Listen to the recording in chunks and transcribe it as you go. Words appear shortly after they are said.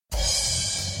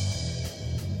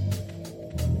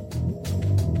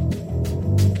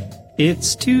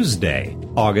It's Tuesday,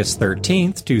 August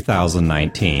 13th,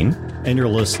 2019, and you're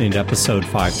listening to episode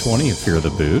 520 of Fear the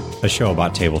Boot, a show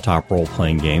about tabletop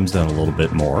role-playing games and a little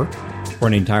bit more.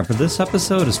 Running time for this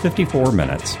episode is 54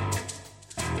 minutes.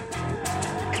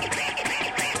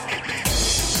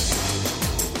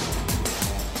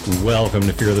 Welcome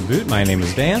to Fear the Boot. My name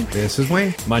is Dan. This is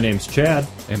Wayne. My name's Chad.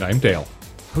 And I'm Dale.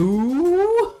 Who?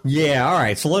 Yeah, all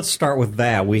right, so let's start with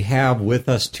that. We have with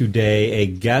us today a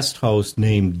guest host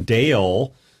named Dale.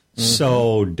 Mm-hmm.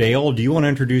 So, Dale, do you want to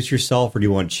introduce yourself, or do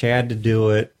you want Chad to do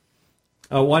it?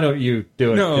 Why don't you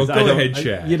do it? No, go ahead,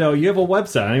 Chad. You have a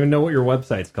website. I don't even know what your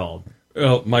website's called.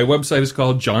 Well, my website is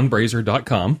called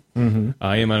johnbrazer.com. Mm-hmm.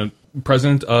 I am a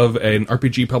president of an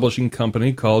RPG publishing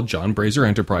company called John Brazer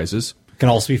Enterprises. Can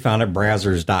also be found at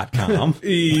brazzers.com.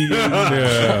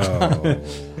 No.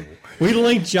 We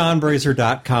linked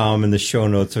johnbrazer.com in the show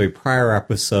notes of a prior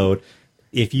episode.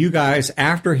 If you guys,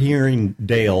 after hearing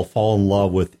Dale, fall in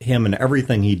love with him and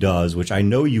everything he does, which I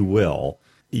know you will,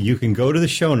 you can go to the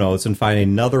show notes and find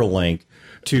another link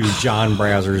to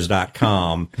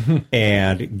johnbrazzers.com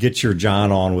and get your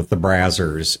John on with the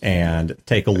Brazzers and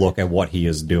take a look at what he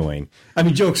is doing. I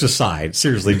mean, jokes aside,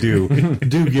 seriously, do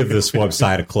give this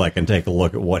website a click and take a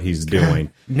look at what he's doing.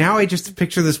 Now I just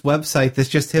picture this website that's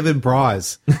just him in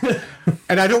bras.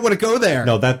 And I don't want to go there.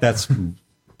 No, that's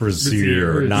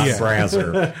Brazier, not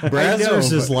Brazzer.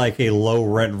 Brazzers is like a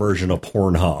low-rent version of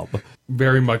Pornhub.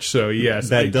 Very much so, yes.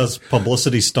 That does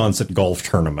publicity stunts at golf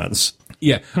tournaments.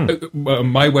 Yeah,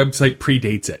 my website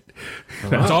predates it.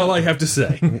 That's all I have to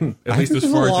say. At least as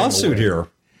far as a lawsuit here.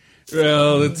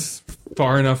 Well, it's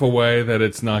far enough away that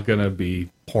it's not going to be.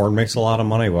 Porn makes a lot of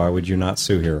money. Why would you not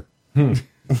sue here?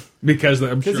 Because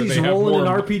I'm sure he's they have rolling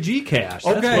more in RPG cash.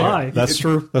 Okay. That's why. That's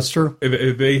true. That's true.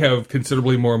 They have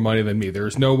considerably more money than me.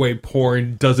 There's no way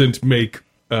porn doesn't make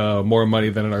more money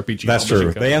than an RPG. That's true.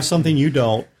 Company. They have something you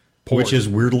don't, Porn. which is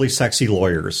weirdly sexy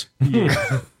lawyers.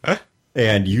 Yeah.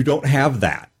 And you don't have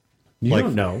that. You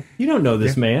don't know. You don't know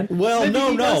this man. Well, Maybe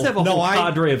no, he does have a whole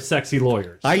cadre of sexy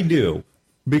lawyers. I do.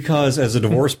 Because as a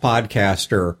divorce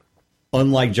podcaster,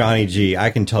 unlike Johnny G, I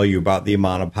can tell you about the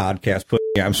amount of podcast pussy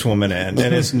I'm swimming in,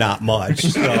 and it's not much.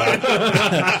 So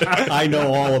I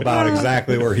know all about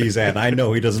exactly where he's at. I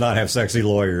know he does not have sexy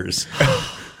lawyers.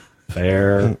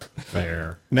 Fair.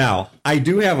 Now, I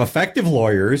do have effective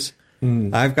lawyers.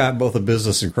 I've got both a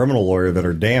business and criminal lawyer that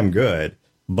are damn good,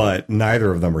 but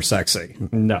neither of them are sexy.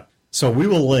 No. So we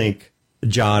will link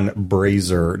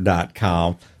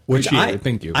johnbrazer.com, which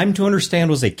Thank you. I'm to understand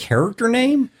was a character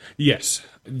name? Yes.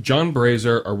 John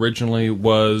Brazer originally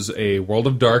was a World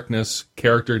of Darkness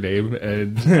character name,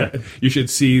 and you should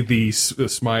see the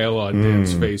smile on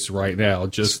Dan's face right now.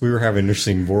 Just We were having an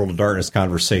interesting World of Darkness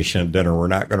conversation at dinner we're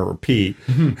not going to repeat.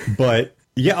 But,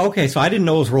 yeah, okay, so I didn't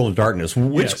know it was World of Darkness.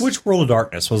 Which World of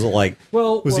Darkness? Was it like,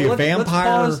 was he a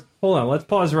vampire? Hold on, let's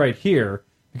pause right here,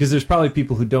 because there's probably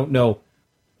people who don't know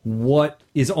what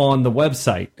is on the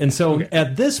website. And so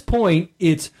at this point,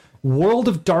 it's World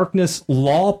of Darkness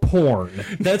law porn.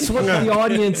 That's what the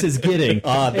audience is getting.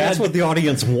 That's what the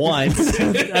audience wants.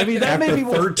 I mean, that After may be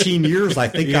 13 years, I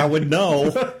think I would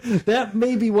know. That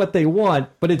may be what they want,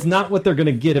 but it's not what they're going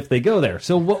to get if they go there.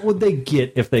 So what would they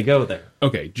get if they go there?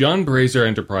 Okay, John Brazer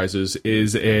Enterprises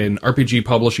is an RPG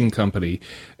publishing company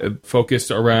focused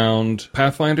around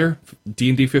Pathfinder,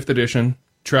 D&D 5th Edition,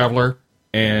 Traveler,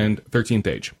 and 13th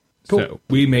Age. Cool. So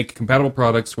we make compatible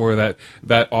products for that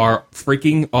are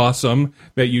freaking awesome,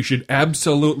 that you should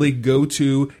absolutely go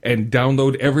to and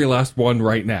download every last one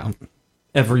right now.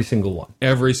 Every single one.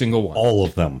 Every single one. All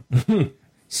of them.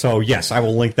 So, yes, I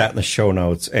will link that in the show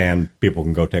notes, and people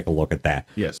can go take a look at that.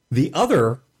 Yes. The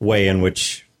other way in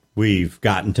which we've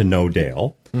gotten to know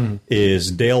Dale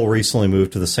is Dale recently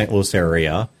moved to the St. Louis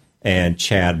area, and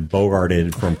Chad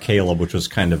bogarted from Caleb, which was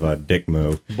kind of a dick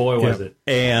move. Boy, was it.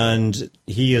 And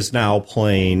he is now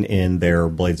playing in their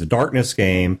Blades of Darkness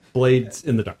game. Blades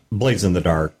in the Dark. Blades in the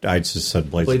Dark. I just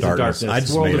said Blades of Darkness. I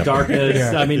just World made of up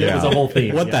Darkness. I mean, it was a whole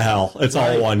theme. What the hell? It's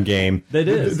all one game. It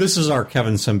is. This is our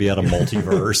Kevin Symbieta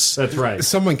multiverse. That's right.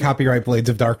 Someone copyright Blades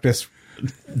of Darkness.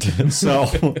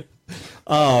 So,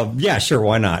 yeah, sure,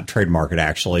 why not? Trademark it,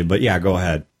 actually. But yeah, go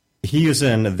ahead. He is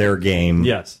in their game,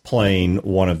 playing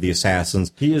one of the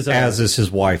assassins. He is, as is his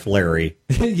wife, Larry.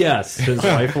 Yes, his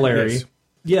wife, Larry.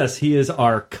 Yes, he is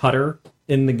our cutter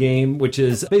in the game, which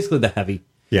is basically the heavy.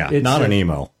 Yeah, it's not an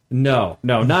emo. No,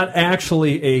 not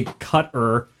actually a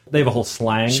cutter. They have a whole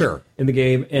slang in the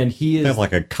game, and he is... They have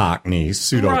like a Cockney,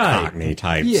 pseudo-Cockney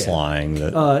type slang.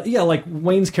 That... like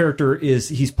Wayne's character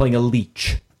he's playing a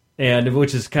leech, and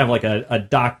which is kind of like a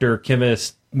doctor,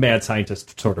 chemist, mad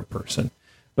scientist sort of person.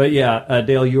 But yeah,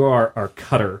 Dale, you are our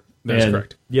cutter That's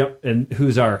correct. Yep, and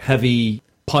who's our heavy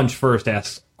punch first,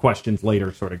 ask questions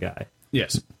later sort of guy.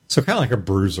 Yes. So kind of like a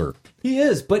bruiser. He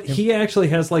is, but he actually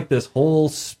has like this whole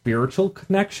spiritual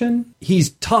connection.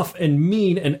 He's tough and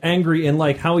mean and angry, and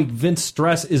like how he vents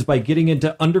stress is by getting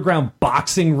into underground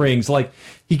boxing rings. Like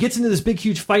he gets into this big,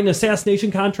 huge fight and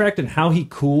assassination contract, and how he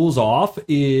cools off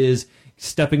is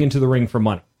stepping into the ring for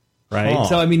money. Right? Huh.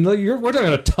 So, I mean, we're talking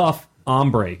about a tough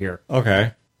hombre here.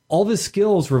 Okay. All of his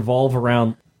skills revolve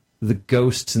around the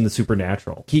ghosts and the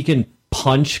supernatural. He can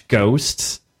punch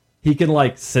ghosts. He can,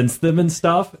 like, sense them and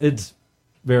stuff. It's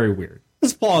very weird.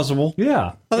 It's plausible.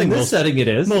 Yeah. I think in this most- setting it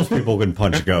is. Most people can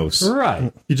punch ghosts.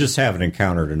 Right. You just haven't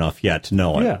encountered enough yet to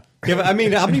know it. Yeah. But, I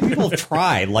mean, how many people have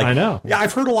tried? Like, I know. Yeah,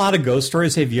 I've heard a lot of ghost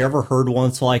stories. Have you ever heard one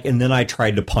that's like, and then I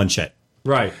tried to punch it?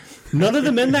 Right. None of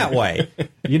them end that way.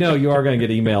 You know, you are going to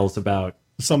get emails about...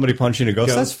 Somebody punching a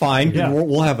ghost. That's fine. Yeah.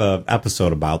 We'll have an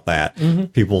episode about that.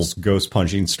 People's ghost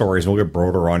punching stories. We'll get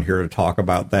Broder on here to talk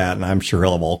about that, and I'm sure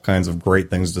he'll have all kinds of great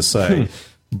things to say.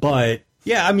 But,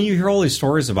 yeah, I mean, you hear all these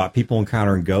stories about people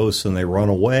encountering ghosts, and they run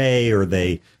away, or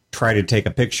they try to take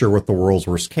a picture with the world's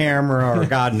worst camera, or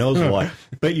God knows what.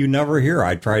 But you never hear,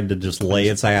 I tried to just lay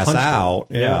its ass punch them. out.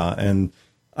 Yeah. And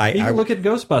I look at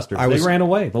Ghostbusters. They ran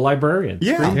away. The librarian.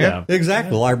 screamed at 'em.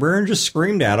 exactly. The librarian just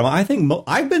screamed at him. I think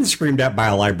I've been screamed at by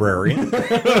a librarian.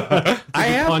 I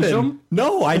have punch been. him?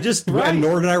 No, I just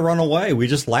nor did I run away. We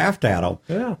just laughed at him.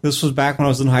 Yeah. This was back when I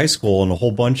was in high school, and a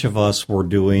whole bunch of us were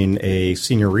doing a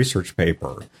senior research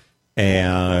paper,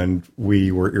 and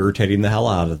we were irritating the hell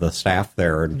out of the staff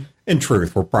there. And in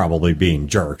truth, we're probably being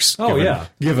jerks. Oh, yeah.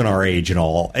 Given our age and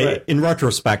all. Right. In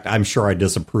retrospect, I'm sure I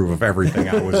disapprove of everything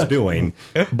I was doing.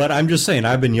 But I'm just saying,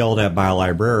 I've been yelled at by a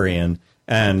librarian,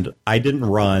 and I didn't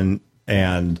run,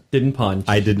 and Didn't punch.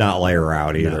 I did not lay her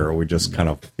out either. We just kind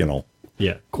of,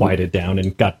 quieted down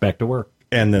and got back to work.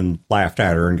 and then laughed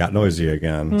at her and got noisy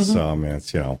again. So, I mean,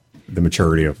 it's, the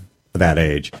maturity of that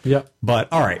age. Yep. But,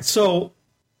 all right. So,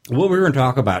 what we're going to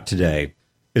talk about today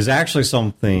is actually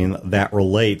something that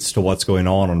relates to what's going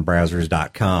on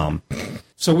Brazzers.com.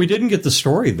 So we didn't get the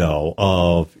story, though,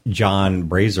 of John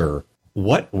Brazier.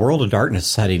 What World of Darkness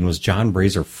setting was John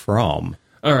Brazier from?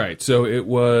 All right, so it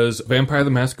was Vampire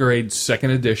the Masquerade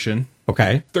 2nd edition.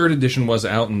 Okay. 3rd edition was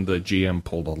out, and the GM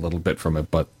pulled a little bit from it,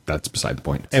 but that's beside the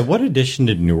point. And what edition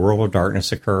did New World of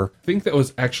Darkness occur? I think that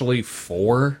was actually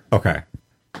 4. Okay.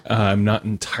 I'm not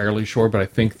entirely sure, but I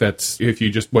think that's if you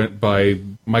just went by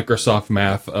Microsoft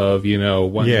math of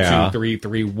 1, Yeah. 2, 3,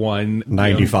 3, 1,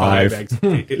 95.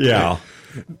 5, Yeah.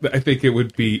 I think it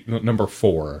would be number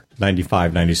 4.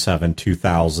 95, 97,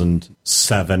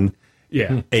 2007.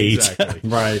 Yeah, 8. exactly.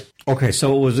 Right. Okay,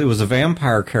 so it was a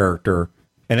vampire character.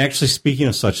 And actually, speaking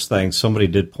of such things, somebody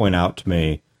did point out to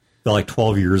me that like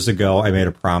 12 years ago, I made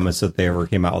a promise that if they ever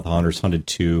came out with Hunters Hunted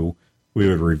 2, we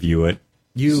would review it.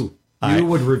 You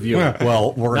would review it.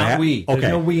 Well, we're Not gonna we. There's Okay,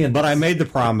 no we in but this. I made the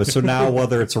promise. So now,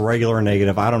 whether it's a regular or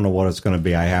negative, I don't know what it's going to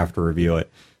be. I have to review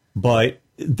it. But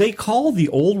they call the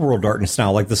old World Darkness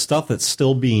now, like the stuff that's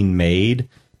still being made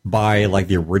by like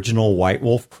the original White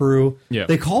Wolf crew. Yeah.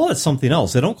 They call it something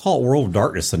else. They don't call it World of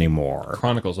Darkness anymore.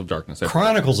 Chronicles of Darkness.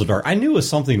 Chronicles of Dark. I knew it was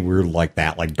something weird like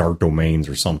that, like Dark Domains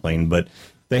or something, but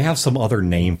they have some other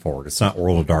name for it. It's not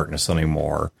World of Darkness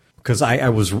anymore. Because I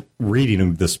was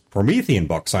reading this Promethean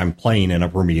book, so I'm playing in a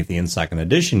Promethean 2nd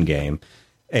edition game,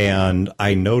 and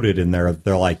I noted in there,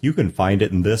 they're like, you can find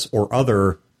it in this or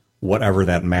other, whatever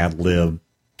that Mad Lib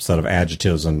set of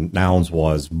adjectives and nouns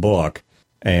was, book.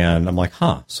 And I'm like,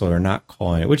 so they're not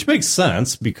calling it, which makes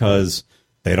sense because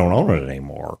they don't own it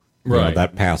anymore. Right.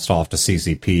 That passed off to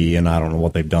CCP, and I don't know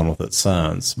what they've done with it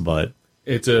since, but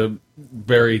It's a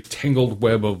very tangled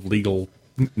web of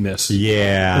legalness.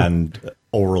 yeah, and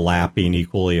overlapping,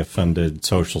 equally offended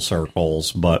social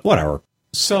circles, but whatever.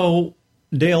 So,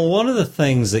 Dale, one of the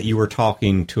things that you were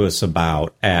talking to us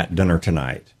about at dinner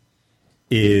tonight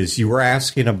is you were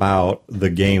asking about the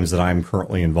games that I'm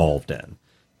currently involved in.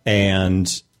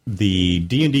 And the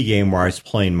D&D game where I was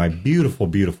playing my beautiful,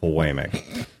 beautiful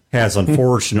Waymick has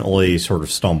unfortunately sort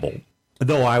of stumbled.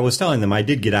 Though I was telling them I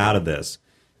did get out of this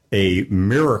a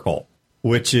miracle,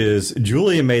 which is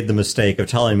Julia made the mistake of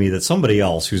telling me that somebody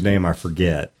else, whose name I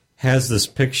forget, has this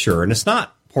picture, and it's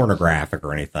not pornographic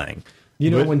or anything.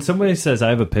 When somebody says I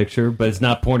have a picture, but it's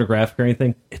not pornographic or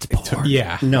anything, it's porn.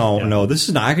 Yeah. No, this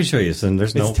is not. I can show you this, and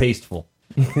there's no. It's tasteful.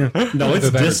 No, it's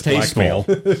That is distasteful.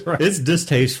 It's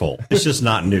distasteful. It's just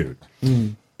not nude.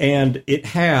 And it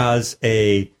has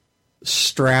a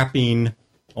strapping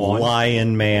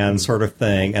lion man sort of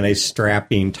thing and a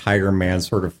strapping tiger man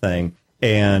sort of thing.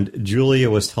 And Julia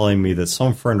was telling me that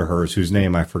some friend of hers, whose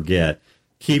name I forget,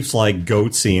 keeps like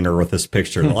goatseeing her with this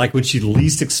picture. Like when she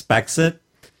least expects it,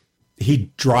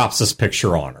 he drops this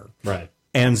picture on her. Right.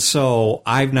 And so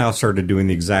I've now started doing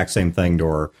the exact same thing to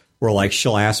her, where like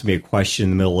she'll ask me a question in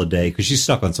the middle of the day because she's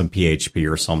stuck on some PHP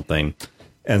or something.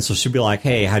 And so she'll be like,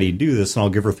 hey, how do you do this? And I'll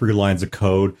give her 3 lines of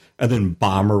code and then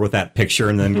bomb her with that picture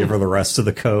and then give her the rest of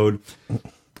the code.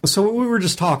 So we were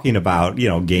just talking about,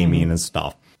 gaming and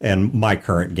stuff and my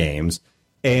current games.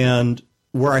 And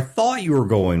where I thought you were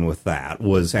going with that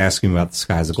was asking about the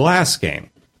Skies of Glass game.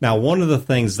 Now, one of the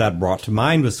things that brought to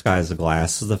mind with Skies of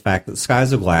Glass is the fact that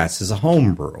Skies of Glass is a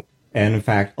homebrew. And in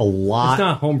fact, a lot... It's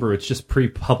not homebrew, it's just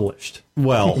pre-published.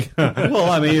 Well,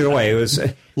 I mean, either way, it was...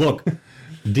 Look,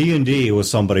 D&D was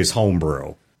somebody's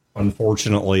homebrew.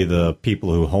 Unfortunately, the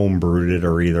people who homebrewed it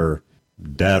are either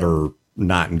dead or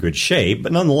not in good shape,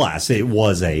 but nonetheless, it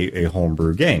was a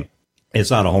homebrew game.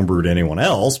 It's not a homebrew to anyone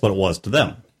else, but it was to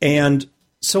them. And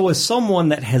so as someone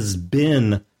that has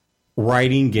been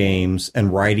writing games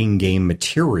and writing game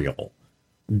material,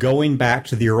 going back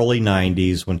to the early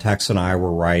 90s when Tex and I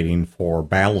were writing for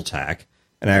Battletech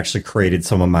and actually created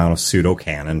some amount of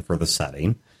pseudo-canon for the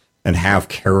setting and have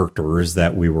characters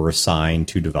that we were assigned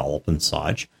to develop and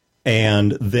such.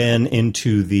 And then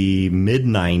into the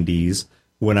mid-90s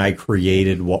when I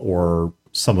created what were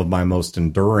some of my most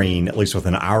enduring, at least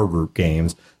within our group,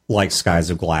 games, like Skies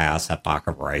of Glass, Epoch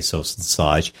of Raisos and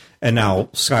such. And now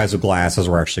Skies of Glass, as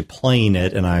we're actually playing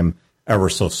it, and I'm ever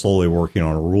so slowly working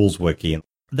on a rules wiki.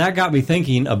 That got me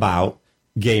thinking about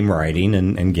game writing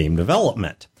and game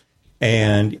development.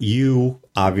 And you,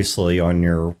 obviously, on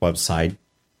your website,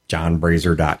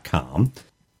 johnbrazier.com,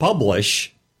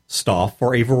 publish stuff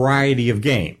for a variety of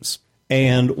games.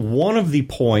 And one of the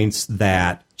points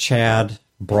that Chad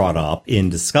brought up in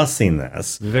discussing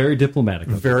this, very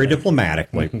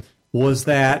diplomatically, was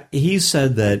that he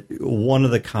said that one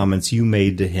of the comments you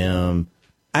made to him,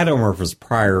 I don't remember if it was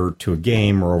prior to a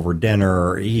game or over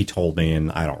dinner, he told me,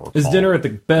 and I don't recall. It's dinner at the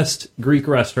best Greek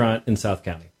restaurant in South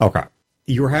County. Okay.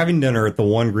 You were having dinner at the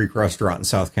one Greek restaurant in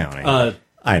South County.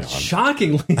 I know.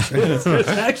 Shockingly, there's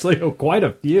actually quite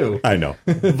a few. I know.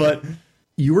 But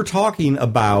you were talking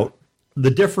about the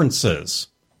differences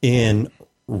in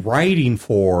writing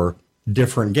for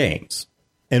different games.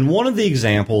 And one of the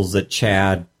examples that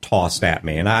Chad tossed at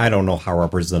me, and I don't know how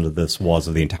representative this was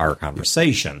of the entire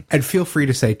conversation. And feel free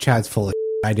to say Chad's full of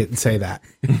shit. I didn't say that.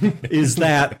 Is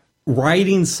that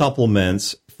writing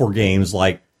supplements for games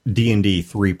like D&D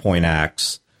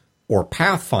 3.x or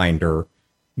Pathfinder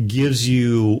gives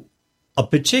you a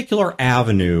particular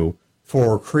avenue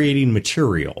for creating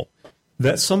material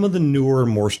that some of the newer,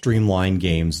 more streamlined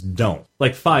games don't.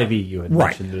 Like 5e, you had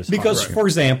mentioned this. Because, for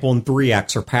example, in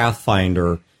 3X or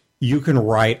Pathfinder, you can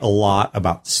write a lot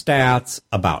about stats,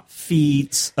 about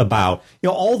feats, about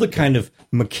all the kind of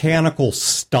mechanical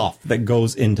stuff that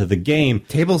goes into the game.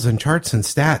 Tables and charts and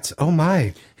stats. Oh,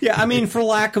 my. Yeah, I mean, for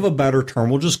lack of a better term,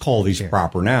 we'll just call these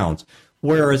proper nouns.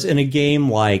 Whereas in a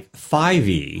game like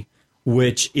 5e,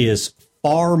 which is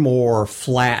far more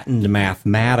flattened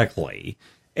mathematically,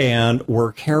 and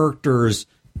where characters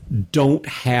don't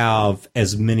have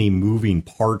as many moving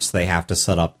parts they have to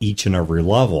set up each and every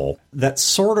level, that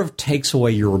sort of takes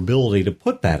away your ability to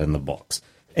put that in the books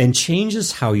and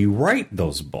changes how you write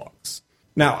those books.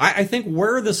 Now, I think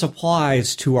where this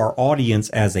applies to our audience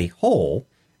as a whole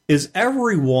is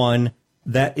everyone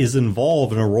that is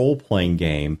involved in a role-playing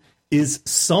game is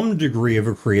some degree of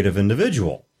a creative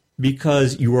individual,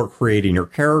 because you are creating your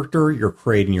character, you're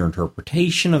creating your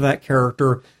interpretation of that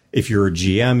character. If you're a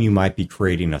GM, you might be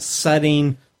creating a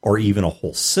setting or even a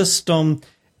whole system.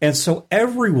 And so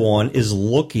everyone is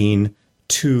looking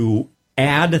to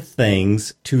add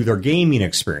things to their gaming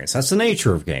experience. That's the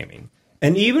nature of gaming.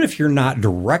 And even if you're not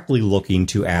directly looking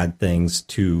to add things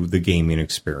to the gaming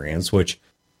experience, which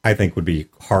I think would be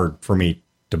hard for me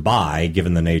to buy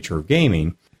given the nature of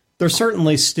gaming, there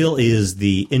certainly still is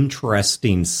the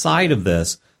interesting side of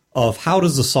this of how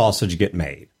does the sausage get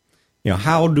made?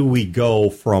 How do we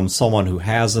go from someone who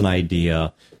has an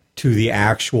idea to the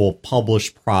actual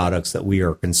published products that we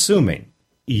are consuming?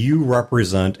 You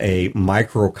represent a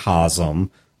microcosm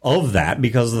of that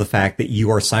because of the fact that you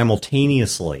are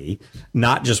simultaneously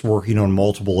not just working on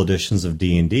multiple editions of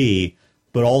D&D,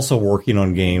 but also working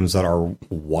on games that are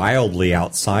wildly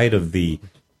outside of the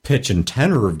pitch and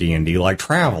tenor of D&D, like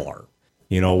Traveler,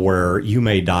 where you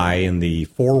may die in the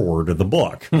foreword of the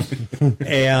book.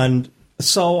 And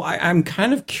so I'm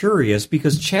kind of curious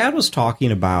because Chad was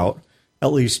talking about,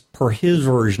 at least per his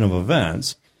version of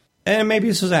events, and maybe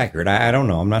this is accurate. I don't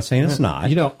know. I'm not saying it's not.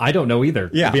 I don't know either,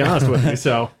 to be honest with you.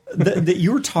 So that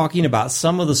you were talking about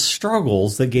some of the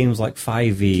struggles that games like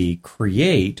 5e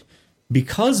create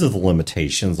because of the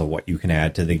limitations of what you can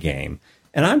add to the game.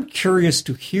 And I'm curious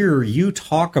to hear you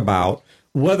talk about,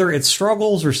 whether it's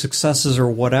struggles or successes or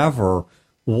whatever,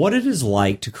 what it is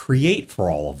like to create for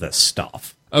all of this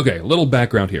stuff. Okay, a little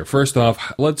background here. First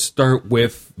off, let's start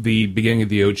with the beginning of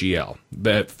the OGL,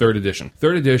 that 3rd edition.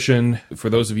 3rd edition, for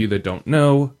those of you that don't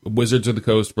know, Wizards of the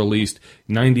Coast released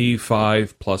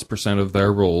 95+% of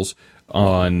their rules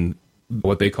on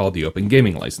what they called the Open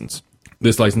Gaming License.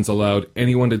 This license allowed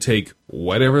anyone to take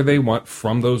whatever they want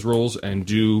from those rules and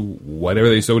do whatever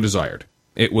they so desired.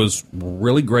 It was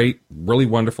really great, really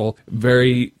wonderful,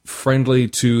 very friendly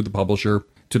to the publisher,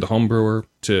 to the homebrewer,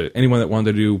 to anyone that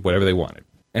wanted to do whatever they wanted.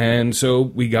 And so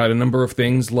we got a number of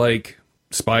things like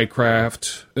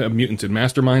Spycraft, Mutants and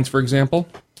Masterminds, for example.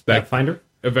 Pathfinder?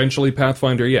 Eventually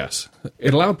Pathfinder, yes.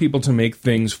 It allowed people to make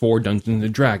things for Dungeons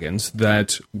 & Dragons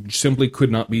that simply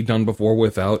could not be done before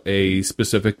without a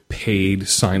specific paid,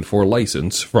 signed-for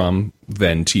license from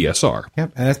then TSR.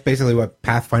 Yep, and that's basically what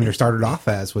Pathfinder started off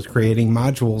as, was creating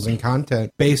modules and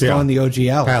content based on the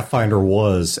OGL. Pathfinder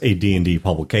was a D&D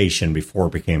publication before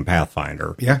it became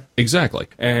Pathfinder. Yeah. Exactly.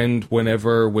 And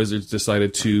whenever Wizards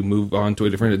decided to move on to a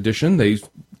different edition, they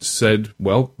said,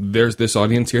 well, there's this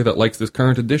audience here that likes this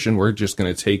current edition. We're just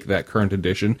going to take that current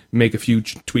edition, make a few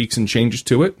tweaks and changes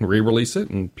to it, and re-release it,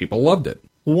 and people loved it.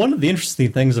 One of the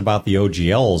interesting things about the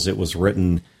OGL is it was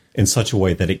written in such a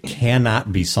way that it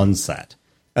cannot be sunset.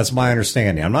 That's my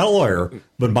understanding. I'm not a lawyer,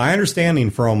 but my understanding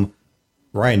from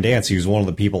Ryan Dancy, who's one of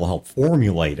the people who helped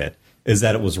formulate it, is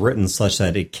that it was written such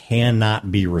that it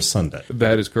cannot be rescinded.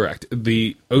 That is correct.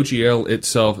 The OGL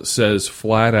itself says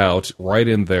flat out right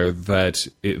in there that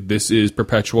this is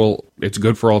perpetual. It's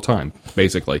good for all time,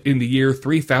 basically. In the year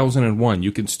 3001,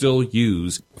 you can still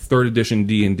use 3rd edition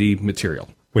D&D material.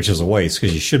 Which is a waste,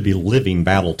 because you should be living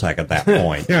Battletech at that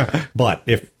point. Yeah. But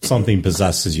if something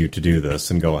possesses you to do this,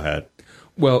 then go ahead.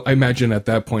 Well, I imagine at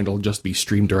that point it'll just be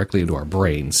streamed directly into our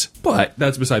brains. But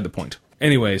that's beside the point.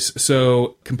 Anyways,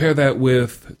 so compare that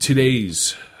with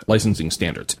today's licensing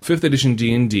standards. 5th edition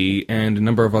D&D and a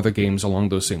number of other games along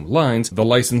those same lines, the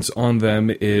license on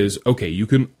them is, okay, you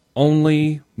can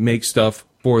only make stuff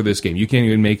for this game. You can't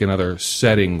even make another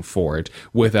setting for it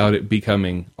without it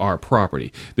becoming our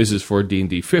property. This is for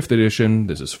D&D 5th edition.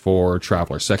 This is for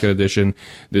Traveller 2nd edition.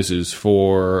 This is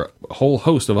for a whole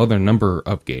host of other number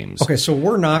of games. Okay, so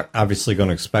we're not obviously going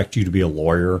to expect you to be a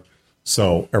lawyer.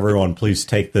 So everyone, please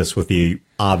take this with the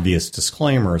obvious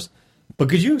disclaimers. But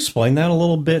could you explain that a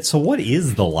little bit? So what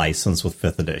is the license with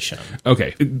 5th edition?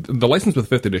 Okay, the license with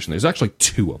 5th edition, there's actually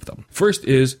 2 of them. First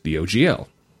is the OGL.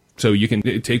 So you can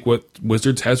take what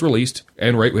Wizards has released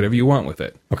and write whatever you want with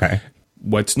it. Okay.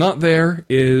 What's not there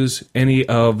is any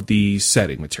of the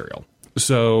setting material.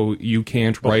 So you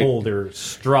can't write... Beholder,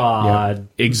 Strahd,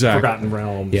 exactly. Forgotten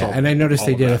Realms. Yeah, and I noticed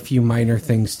they did a few minor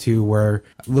things too, where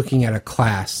looking at a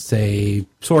class, say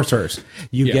sorcerers,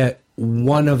 you get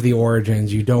one of the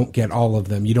origins, you don't get all of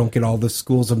them. You don't get all the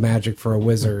schools of magic for a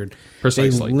wizard.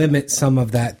 Precisely. They limit some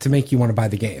of that to make you want to buy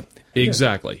the game.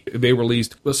 Exactly. They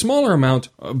released a smaller amount,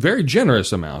 a very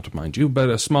generous amount, mind you, but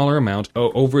a smaller amount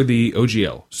over the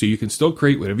OGL. So you can still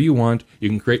create whatever you want. You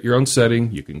can create your own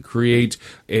setting. You can create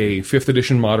a 5th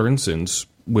edition modern, since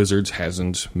Wizards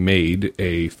hasn't made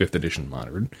a 5th edition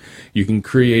modern. You can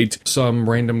create some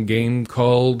random game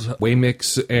called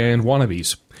Waymix and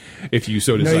Wannabes, if you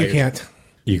so desire. No, you can't.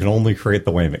 You can only create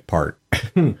the Waymick part.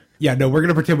 Yeah, no, we're going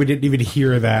to pretend we didn't even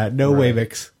hear that. No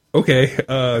Waymix. Okay,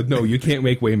 no, you can't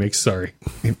make Waymix, sorry.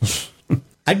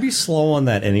 I'd be slow on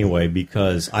that anyway,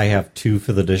 because I have 2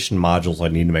 5th edition modules I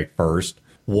need to make first.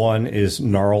 One is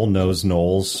Gnarl Knows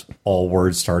Gnolls, all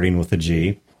words starting with a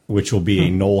G, which will be a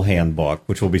Gnoll handbook,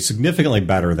 which will be significantly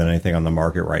better than anything on the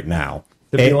market right now.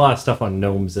 There'd be a lot of stuff on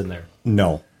gnomes in there.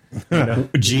 No.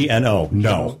 G-N-O,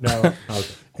 no. No. Okay.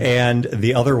 And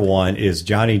the other one is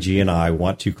Johnny G and I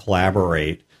want to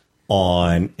collaborate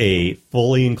on a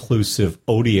fully inclusive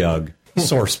Odiug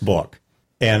source book.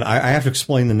 And I have to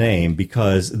explain the name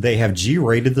because they have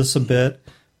G-rated this a bit,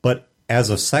 but as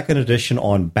of 2nd edition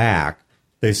on back,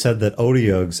 they said that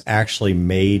Odiugs actually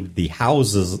made the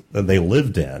houses that they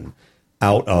lived in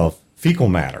out of fecal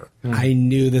matter. I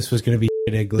knew this was going to be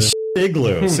Igloo.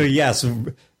 Igloo. So yes,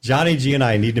 Johnny G and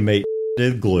I need to make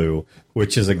Igloo,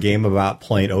 which is a game about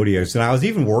playing Odiugs. And I was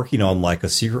even working on like a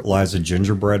Secret Lives of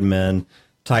Gingerbread Men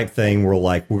type thing where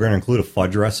like we're going to include a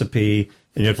fudge recipe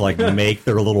and you have to like make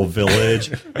their little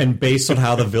village, and based on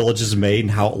how the village is made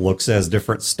and how it looks, it has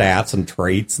different stats and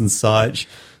traits and such.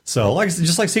 So like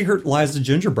just like Secret Lives of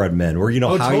Gingerbread Men, where you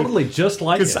know how totally just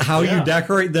like it. How you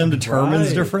decorate them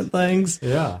determines different things.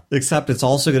 Yeah. Except it's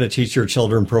also going to teach your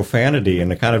children profanity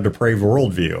and a kind of depraved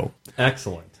worldview.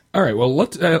 Excellent. All right. Well,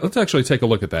 let's actually take a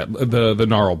look at that. The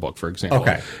Gnarl book, for example.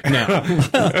 Okay. Now,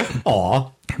 Aw.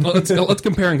 let's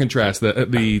compare and contrast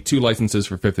the two licenses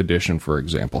for 5th edition, for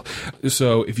example.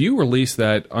 So, if you release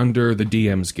that under the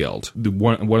DM's Guild,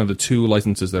 one of the two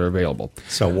licenses that are available.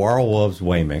 So Werewolves,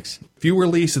 Waymix. If you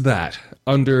release that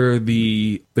under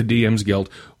the DM's Guild,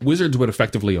 Wizards would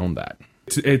effectively own that.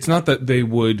 It's not that they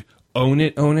would own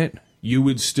it. You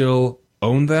would still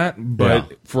own that,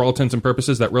 but for all intents and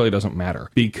purposes, that really doesn't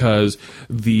matter because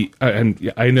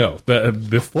and I know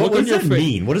the What does that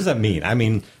mean? What does that mean? I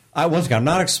mean, once again, I'm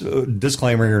not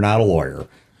disclaimer. You're not a lawyer.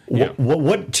 Yeah.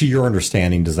 What, to your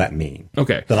understanding, does that mean?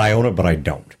 Okay. That I own it, but I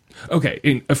don't. Okay,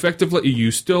 effectively,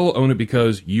 you still own it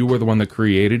because you were the one that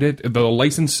created it. The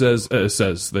license says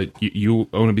that you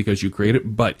own it because you created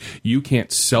it, but you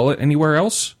can't sell it anywhere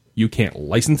else. You can't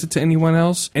license it to anyone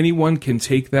else. Anyone can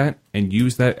take that and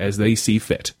use that as they see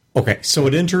fit. Okay, so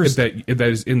it enters... That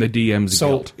is in the DM's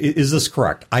Guild. So is this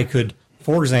correct? I could,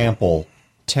 for example,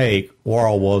 take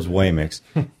Werewolves, Waymix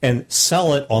and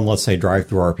sell it on, let's say,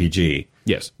 DriveThruRPG.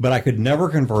 Yes. But I could never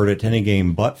convert it to any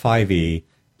game but 5e.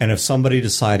 And if somebody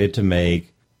decided to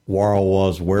make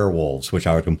Werewolves, Werewolves, which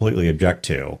I would completely object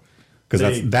to,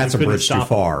 because that's a bridge too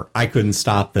far, I couldn't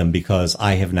stop them because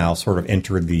I have now sort of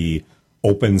entered the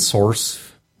open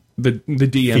source the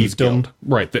DM's fiefdom. Guild.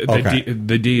 Right, the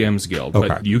DM's Guild. Okay.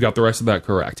 But you got the rest of that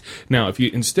correct. Now, if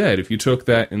you took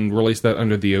that and released that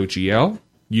under the OGL,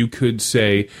 you could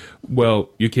say, well,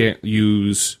 you can't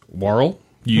use Warl,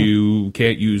 you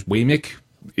can't use Waymic.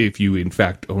 If you, in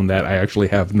fact, own that, I actually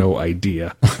have no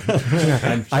idea.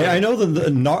 I know that the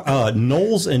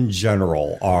Gnolls in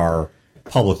general are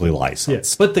publicly licensed.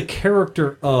 Yes, but the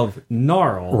character of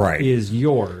Gnarl is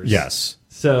yours. Yes.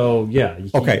 So, yeah.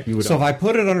 Okay, you would so if I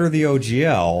put it under the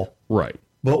OGL... Right.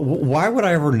 But why would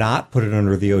I ever not put it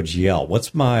under the OGL?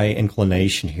 What's my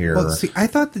inclination here? Well, see, I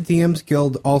thought the DM's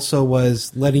Guild also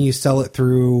was letting you sell it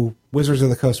through Wizards of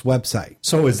the Coast website.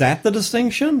 So is that the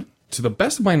distinction? To the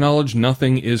best of my knowledge,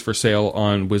 nothing is for sale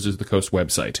on Wizards of the Coast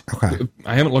website. Okay.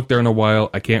 I haven't looked there in a while.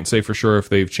 I can't say for sure if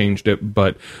they've changed it,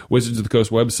 but Wizards of the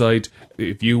Coast website,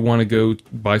 if you want to go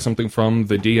buy something from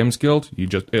the DM's Guild,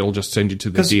 it'll just send you to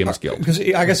the DM's Guild. Because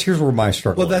I guess here's where my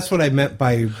struggle Well, that's what I meant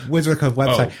by Wizards of the Coast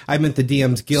website. Oh. I meant the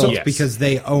DM's Guild Yes. because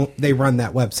they run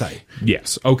that website.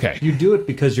 Yes, okay. You do it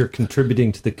because you're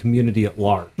contributing to the community at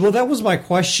large. Well, that was my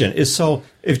question. Is so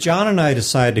if John and I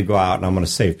decide to go out, and I'm going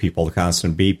to save people the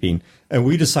constant beeping, and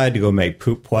we decide to go make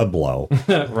Poop Pueblo,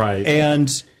 Right.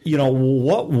 and,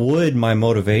 what would my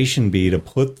motivation be to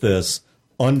put this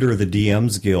under the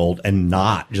DM's Guild and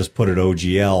not just put it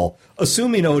OGL,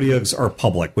 assuming ODIGs are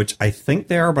public, which I think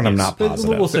they are, but I'm not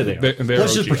positive. We'll say they are. They're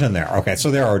Let's just OGL. pretend they are. Okay, so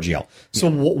they're RGL.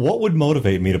 So what would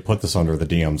motivate me to put this under the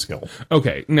DM's Guild?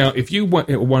 Okay, now if you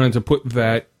wanted to put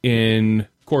that in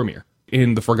Cormyr,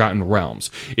 in the Forgotten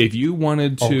Realms, if you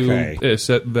wanted to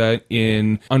set that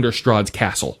in under Strahd's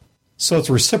Castle. So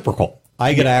it's reciprocal.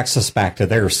 I get access back to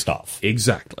their stuff.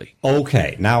 Exactly.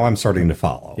 Okay, now I'm starting to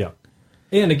follow. Yeah.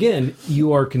 And again,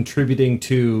 you are contributing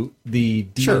to the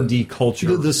D&D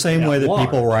culture. The same way that large.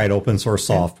 people write open source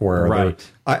software. Right.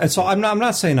 So I'm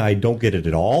not saying I don't get it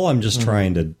at all. I'm just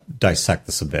trying to dissect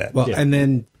this a bit. Well, and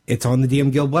then it's on the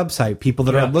DM Guild website. People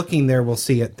that are looking there will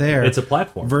see it there. It's a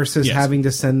platform. Versus having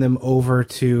to send them over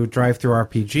to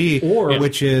DriveThruRPG,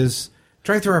 which is...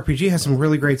 DriveThruRPG has some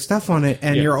really great stuff on it,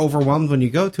 and you're overwhelmed when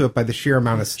you go to it by the sheer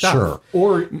amount of stuff. Sure.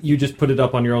 Or you just put it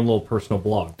up on your own little personal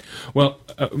blog. Well,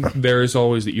 there is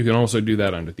always that you can also do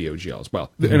that under the OGL as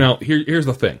well. Mm-hmm. Now, here's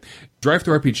the thing: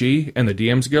 DriveThruRPG and the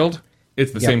DM's Guild,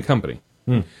 it's the same company.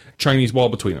 Chinese wall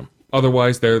between them.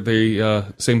 Otherwise, they're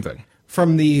the same thing.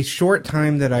 From the short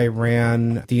time that I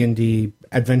ran D&D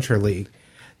Adventure League,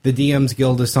 the DM's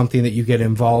Guild is something that you get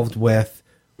involved with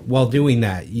while doing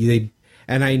that.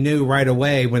 And I knew right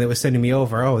away when it was sending me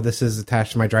over, this is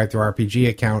attached to my DriveThruRPG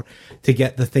account to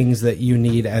get the things that you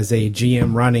need as a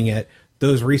GM running it.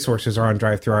 Those resources are on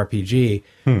DriveThruRPG.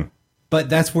 But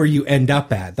that's where you end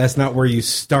up at. That's not where you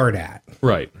start at.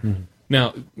 Right. Mm-hmm.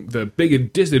 Now, the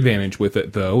big disadvantage with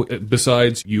it, though,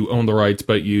 besides you own the rights,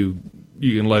 but you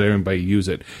can let everybody use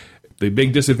it, the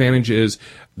big disadvantage is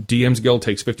DM's Guild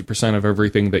takes 50% of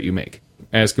everything that you make,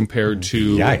 as compared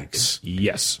to... Yikes.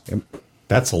 Yes.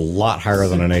 That's a lot higher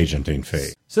than an agenting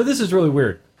fee. So this is really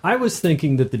weird. I was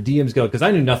thinking that the DM's Guild, because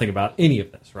I knew nothing about any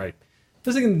of this, right? I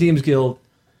was thinking the DM's Guild,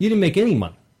 you didn't make any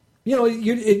money.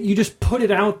 you just put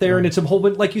it out there, and it's a whole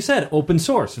bunch, like you said, open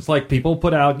source. It's like people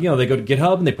put out, they go to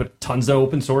GitHub and they put tons of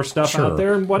open source stuff out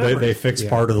there and whatever. They fix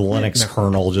part of the Linux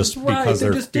kernel just because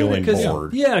they're just feeling doing it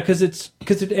bored. Yeah, because it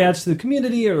adds to the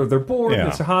community, or they're bored. Yeah.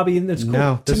 It's a hobby, and it's cool.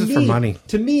 No, this is for money.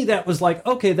 To me, that was like,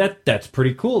 okay, that's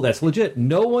pretty cool. That's legit.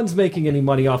 No one's making any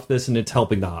money off this, and it's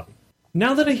helping the hobby.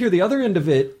 Now that I hear the other end of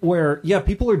it, where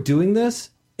people are doing this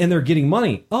and they're getting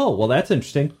money. Oh, well, that's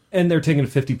interesting. And they're taking a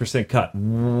 50% cut.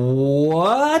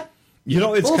 What?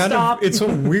 It's a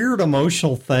weird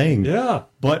emotional thing. Yeah.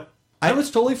 But I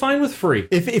was totally fine with free.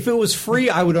 if it was free,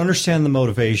 I would understand the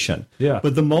motivation. Yeah.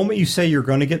 But the moment you say you're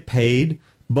going to get paid,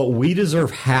 but we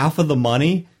deserve half of the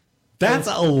money, that's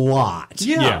a lot.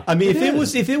 Yeah. I mean, if is.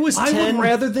 it was 10, I would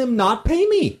rather them not pay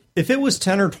me. if it was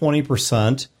 10 or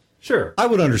 20%, Sure. I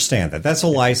would understand that. That's a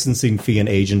licensing fee and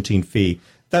agenting fee.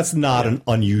 That's not an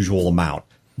unusual amount.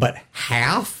 But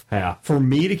half? Half. For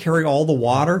me to carry all the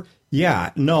water?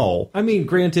 Yeah, no. I mean,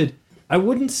 granted, I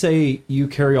wouldn't say you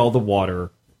carry all the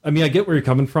water. I mean, I get where you're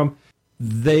coming from.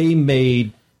 They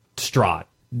made Strahd.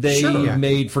 They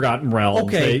made Forgotten Realms.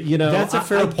 Okay, that's a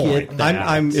fair I point. Get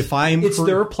that. It's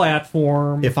their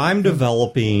platform. If I'm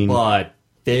developing, but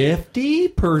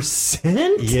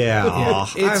 50%? yeah,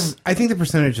 I think the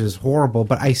percentage is horrible,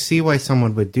 but I see why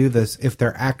someone would do this if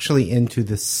they're actually into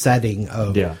the setting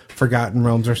of Forgotten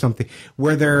Realms or something,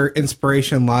 where their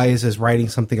inspiration lies is writing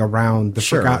something around the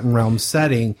Forgotten Realms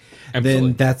setting. Absolutely.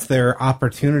 Then that's their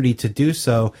opportunity to do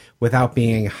so without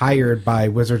being hired by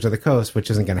Wizards of the Coast, which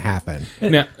isn't going to happen.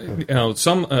 Now,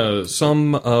 some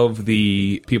of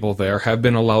the people there have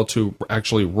been allowed to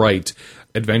actually write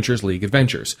Adventures League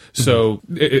adventures. So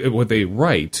what they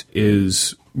write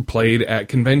is played at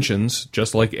conventions,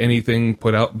 just like anything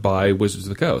put out by Wizards of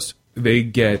the Coast. They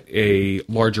get a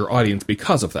larger audience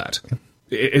because of that.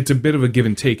 It's a bit of a give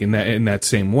and take in that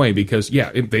same way, because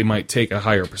they might take a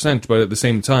higher percent, but at the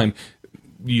same time,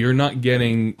 you're not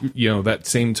getting that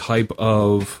same type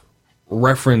of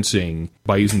referencing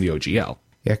by using the OGL.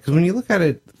 Yeah, because when you look at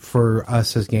it for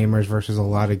us as gamers versus a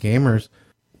lot of gamers,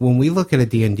 when we look at a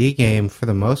D&D game, for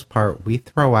the most part, we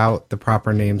throw out the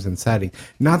proper names and setting.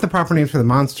 Not the proper names for the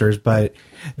monsters, but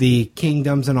the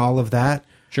kingdoms and all of that.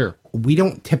 Sure. We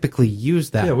don't typically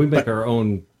use that. Yeah, we make our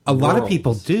own. A lot of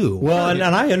people do. Well, and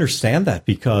I understand that,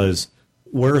 because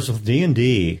whereas with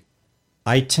D&D,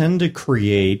 I tend to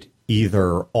create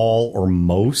either all or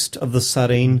most of the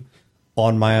setting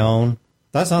on my own.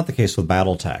 That's not the case with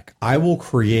BattleTech. I will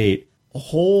create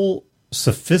whole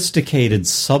sophisticated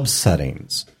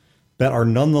subsettings that are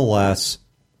nonetheless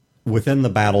within the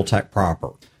BattleTech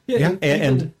proper. Yeah.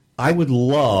 And I would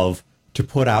love to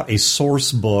put out a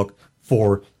source book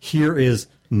for here is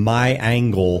my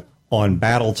angle on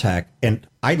BattleTech, and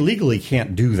I legally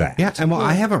can't do that. Yeah, and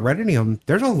I haven't read any of them.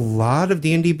 There's a lot of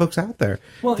D&D books out there.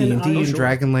 Well, D&D and sure.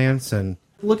 Dragonlance and...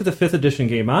 Look at the 5th edition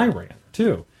game I ran,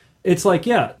 too. It's like,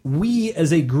 we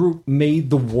as a group made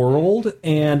the world,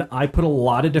 and I put a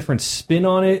lot of different spin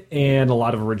on it and a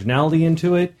lot of originality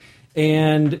into it.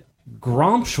 And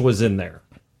Gromsh was in there.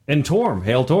 And Torm,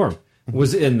 Hail Torm,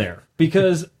 was in there.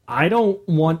 Because I don't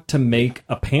want to make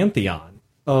a pantheon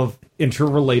of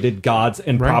interrelated gods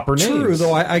and proper names. True,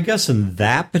 though I guess in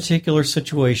that particular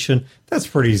situation, that's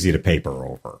pretty easy to paper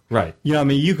over. Right. I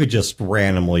mean, you could just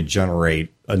randomly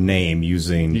generate a name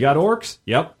using... You got orcs?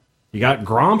 Yep. You got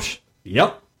Gromsh?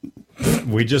 Yep.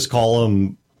 We just call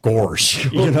them Gorsh,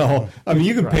 I mean,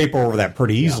 you can paper over that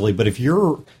pretty easily, but if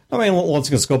you're... I mean,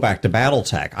 let's go back to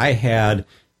BattleTech. I had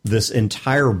this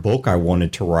entire book I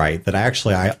wanted to write that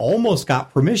actually I almost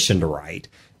got permission to write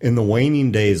in the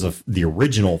waning days of the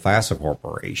original FASA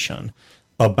Corporation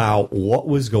about what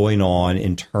was going on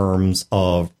in terms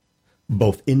of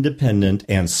both independent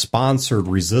and sponsored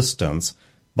resistance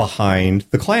behind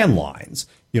the clan lines.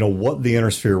 What the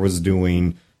Inner was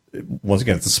doing, once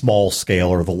again, it's the small scale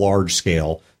or the large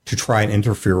scale, to try and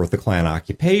interfere with the clan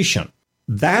occupation.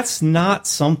 That's not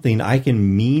something I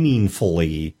can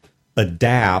meaningfully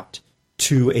adapt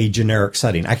to a generic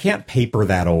setting. I can't paper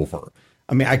that over.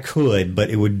 I mean, I could, but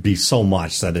it would be so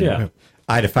much that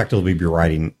I'd effectively be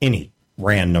writing any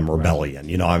random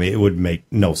rebellion. I mean, it would make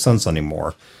no sense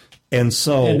anymore. And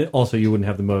so... And also, you wouldn't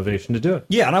have the motivation to do it.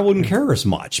 Yeah, and I wouldn't care as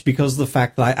much because of the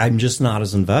fact that I'm just not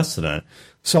as invested in it.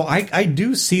 So I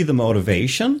do see the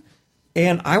motivation,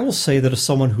 and I will say that as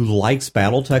someone who likes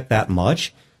BattleTech that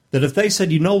much, that if they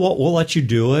said, you know what, we'll let you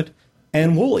do it,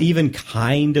 and we'll even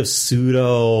kind of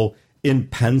pseudo, in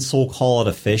pencil, call it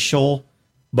official,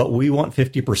 but we want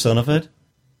 50% of it,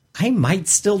 I might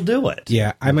still do it.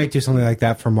 Yeah, I might do something like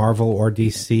that for Marvel or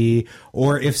DC,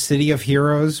 or if City of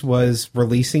Heroes was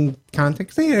releasing content,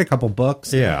 because they had a couple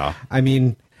books. Yeah. I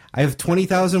mean, I have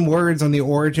 20,000 words on the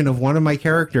origin of one of my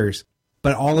characters,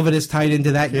 but all of it is tied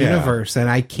into that universe, and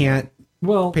I can't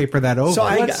paper that over.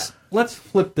 So let's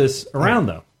flip this around,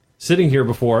 though. Sitting here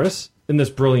before us in this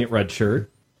brilliant red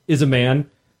shirt is a man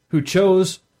who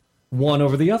chose one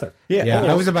over the other. Yeah,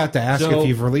 I was about to ask if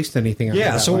you've released anything.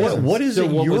 Yeah, so what is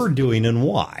it you're doing and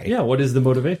why? Yeah, what is the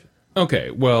motivation?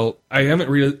 Okay, well, I haven't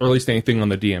released anything on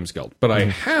the DM's Guild, but I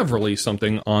have released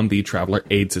something on the Traveler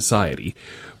Aid Society,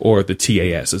 or the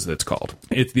TAS as it's called.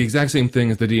 It's the exact same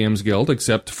thing as the DM's Guild,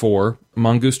 except for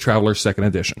Mongoose Traveler 2nd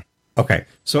Edition. Okay,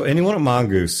 so anyone at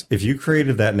Mongoose, if you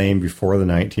created that name before the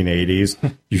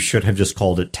 1980s, you should have just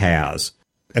called it Taz,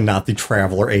 and not the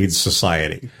Traveler Aid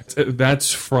Society.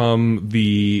 That's from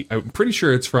I'm pretty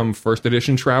sure it's from 1st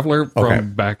Edition Traveler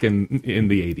from back in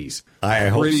the 80s. I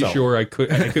hope pretty so. Sure I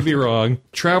could be wrong.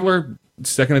 Traveler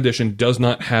 2nd Edition does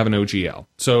not have an OGL.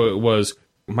 So it was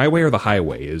My Way or the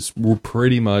Highway is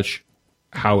pretty much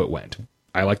how it went.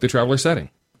 I like the Traveler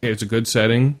setting. It's a good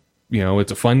setting.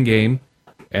 It's a fun game.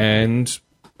 And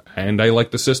I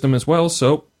like the system as well,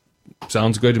 so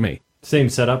sounds good to me. Same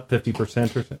setup,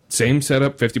 50% or so? Same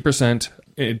setup, 50%.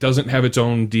 It doesn't have its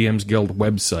own DM's Guild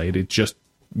website. It just,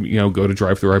 go to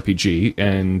DriveThruRPG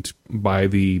and buy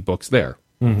the books there.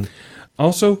 Mm-hmm.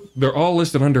 Also, they're all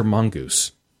listed under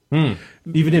Mongoose. Even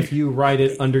if you write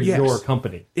it under your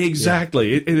company.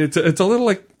 Exactly. Yeah. It's a little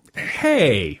like,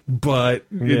 hey, but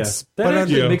it's... That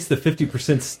actually makes the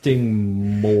 50%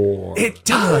 sting more. It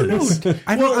does.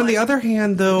 I know, on the other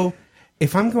hand, though,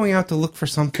 if I'm going out to look for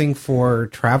something for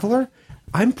Traveler,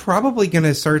 I'm probably going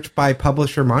to search by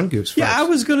publisher Mongoose first. Yeah, I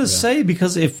was going to say,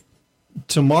 because if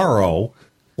tomorrow,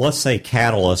 let's say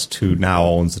Catalyst, who now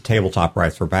owns the tabletop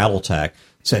rights for Battletech,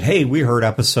 said, hey, we heard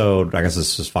episode, I guess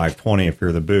this is 520 if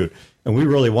you're the boot, and we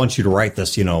really want you to write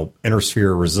this,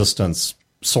 Intersphere Resistance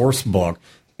source book,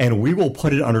 and we will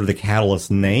put it under the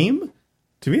Catalyst name,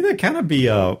 to me that kind of be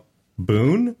a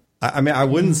boon. I mean, I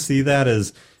wouldn't see that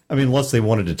as... unless they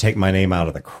wanted to take my name out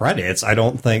of the credits, I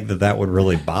don't think that would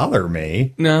really bother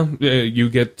me. No,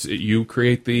 you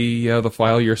create the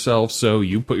file yourself, so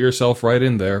you put yourself right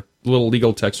in there. Little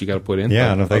legal text you got to put in.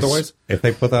 Yeah, and if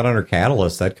they put that under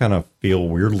Catalyst, that kind of feel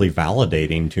weirdly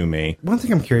validating to me. One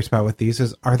thing I'm curious about with these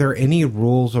is, are there any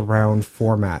rules around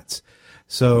formats?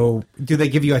 So, do they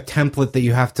give you a template that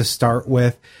you have to start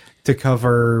with to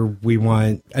cover? We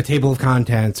want a table of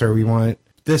contents, or we want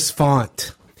this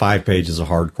font. 5 pages of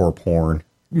hardcore porn.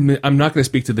 I'm not going to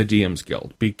speak to the DM's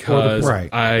Guild because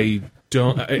I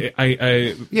don't.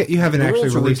 Yeah, you haven't actually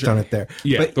released on it there.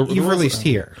 Yeah, but you've released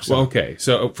here. So. Well, okay,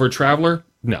 so for Traveler,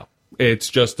 no, it's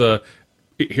just here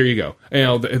you go.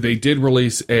 They did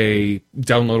release a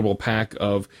downloadable pack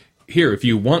of here. If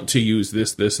you want to use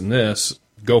this, this, and this,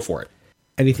 go for it.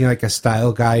 Anything like a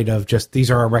style guide of just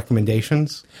these are our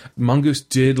recommendations? Mongoose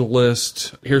did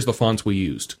list. Here's the fonts we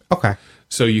used. Okay.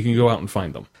 So you can go out and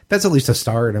find them. That's at least a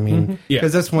start.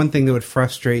 Because that's one thing that would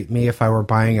frustrate me if I were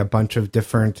buying a bunch of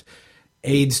different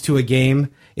aids to a game.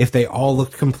 If they all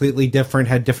looked completely different,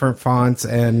 had different fonts,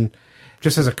 and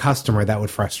just as a customer, that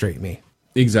would frustrate me.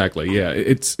 Exactly. Yeah,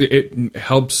 it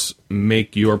helps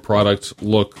make your product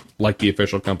look like the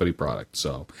official company product.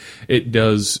 So it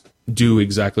does do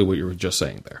exactly what you were just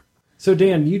saying there. So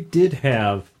Dan, you did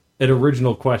have an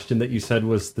original question that you said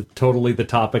was totally the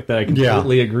topic that I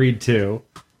completely agreed to.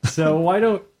 So why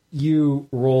don't you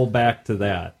roll back to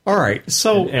that? All right.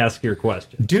 So and ask your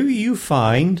question. Do you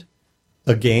find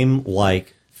a game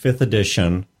like 5th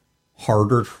edition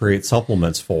harder to create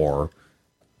supplements for?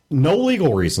 No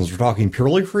legal reasons. We're talking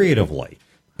purely creatively.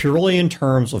 Purely in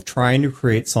terms of trying to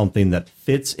create something that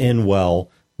fits in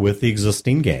well with the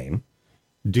existing game.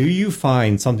 Do you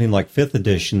find something like 5th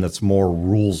edition that's more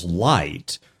rules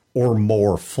light or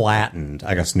more flattened,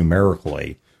 I guess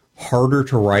numerically, harder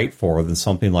to write for than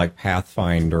something like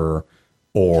Pathfinder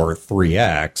or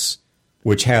 3X,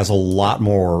 which has a lot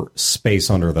more space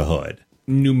under the hood?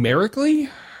 Numerically,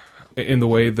 in the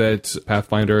way that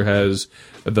Pathfinder has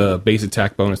the base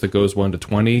attack bonus that goes 1 to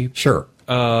 20? Sure.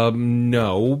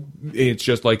 No. It's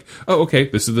just like, oh, okay,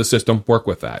 this is the system, work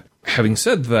with that. Having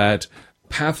said that,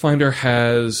 Pathfinder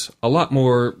has a lot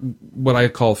more what I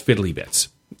call fiddly bits.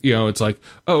 It's like,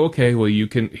 oh, okay, well, you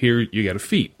get a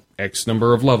feat, X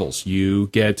number of levels. You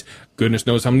get goodness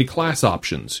knows how many class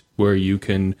options where you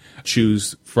can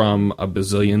choose from a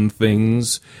bazillion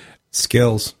things.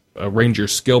 Skills. Arrange your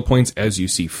skill points as you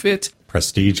see fit.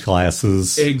 Prestige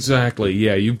classes. Exactly,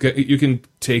 yeah. You can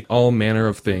take all manner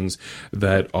of things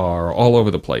that are all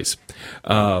over the place.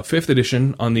 5th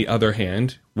edition, on the other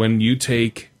hand, when you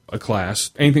take a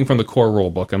class, anything from the core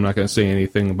rulebook. I'm not going to say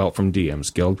anything about from DM's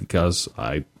Guild because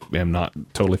I am not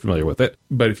totally familiar with it.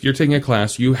 But if you're taking a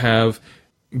class, you have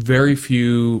very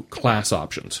few class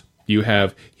options. You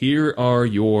have, here are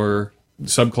your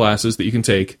subclasses that you can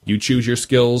take. You choose your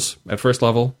skills at first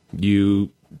level.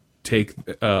 You take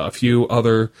a few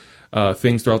other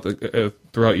things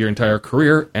throughout your entire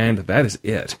career, and that is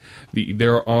it.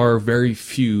 There are very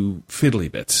few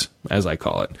fiddly bits, as I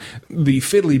call it. The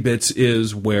fiddly bits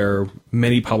is where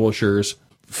many publishers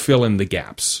fill in the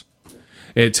gaps.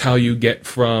 It's how you get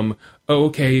from, oh,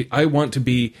 okay, I want to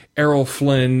be Errol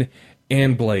Flynn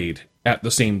and Blade at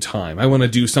the same time. I want to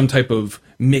do some type of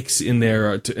mix in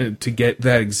there to get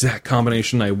that exact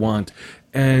combination I want.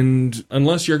 And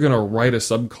unless you're going to write a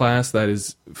subclass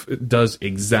that does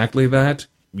exactly that,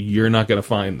 you're not going to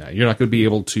find that. You're not going to be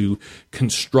able to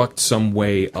construct some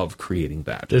way of creating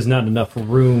that. There's not enough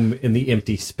room in the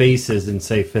empty spaces in,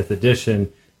 say, 5th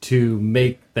edition to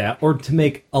make that, or to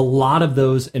make a lot of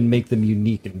those and make them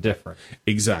unique and different.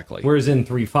 Exactly. Whereas in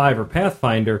 3.5 or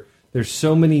Pathfinder, there's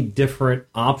so many different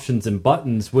options and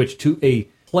buttons, which to a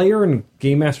player and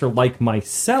game master like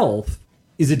myself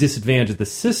is a disadvantage of the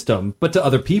system, but to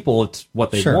other people, it's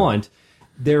what they want.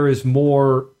 There is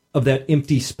more of that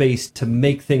empty space to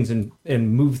make things and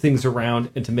move things around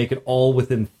and to make it all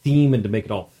within theme and to make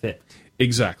it all fit.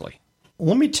 Exactly.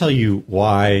 Let me tell you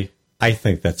why I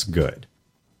think that's good.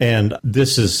 And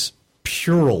this is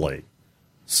purely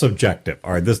subjective.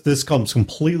 All right, this comes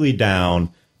completely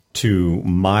down to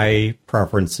my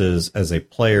preferences as a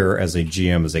player, as a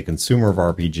GM, as a consumer of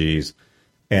RPGs,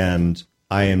 and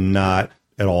I am not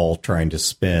at all trying to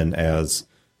spin as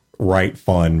right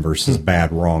fun versus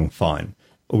bad wrong fun.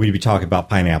 We'd be talking about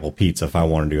pineapple pizza if I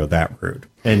wanted to go that route.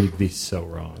 And you'd be so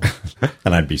wrong.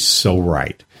 And I'd be so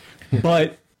right.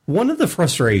 But one of the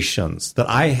frustrations that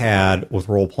I had with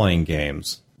role-playing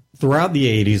games throughout the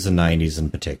 80s and 90s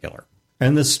in particular,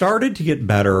 and this started to get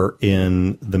better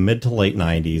in the mid to late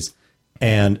 90s,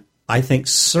 and I think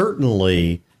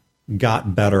certainly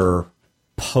got better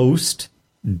post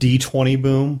D20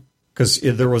 boom, because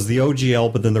there was the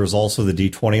OGL, but then there was also the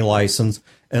D20 license.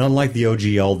 And unlike the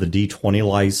OGL, the D20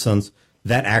 license,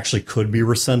 that actually could be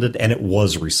rescinded, and it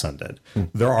was rescinded.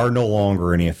 There are no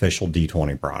longer any official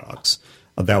D20 products.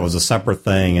 That was a separate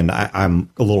thing, and I'm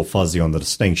a little fuzzy on the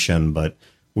distinction, but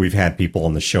we've had people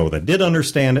on the show that did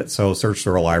understand it, so search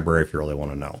through our library if you really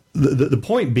want to know. The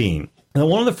point being, and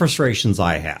one of the frustrations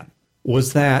I had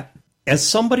was that as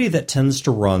somebody that tends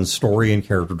to run story and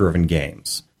character-driven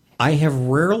games, I have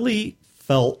rarely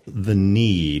felt the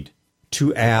need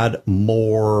to add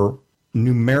more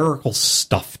numerical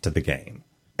stuff to the game.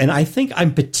 And I think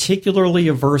I'm particularly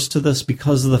averse to this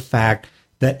because of the fact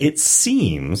that it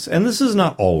seems, and this is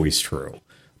not always true,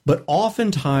 but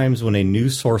oftentimes when a new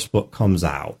source book comes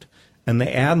out and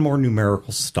they add more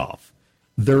numerical stuff,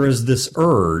 there is this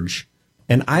urge,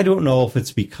 and I don't know if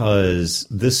it's because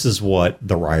this is what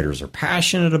the writers are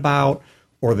passionate about,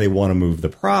 or they want to move the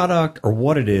product, or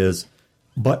what it is,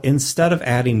 but instead of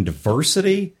adding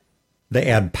diversity, they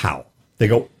add power. They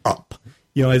go up.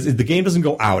 You know, the game doesn't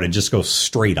go out, it just goes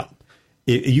straight up.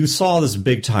 You saw this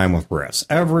big time with Rifts.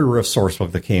 Every Rift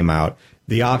sourcebook that came out,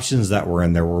 the options that were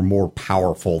in there were more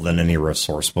powerful than any Rift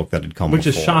sourcebook that had come Which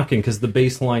before. is shocking, because the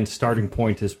baseline starting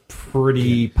point is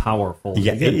pretty powerful.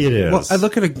 Yeah, it is. Well, I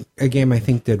look at a game I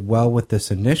think did well with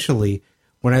this initially.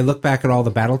 When I look back at all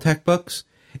the BattleTech books,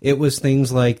 it was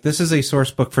things like, this is a source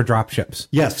book for dropships.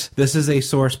 Yes. This is a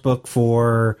source book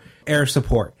for air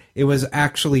support. It was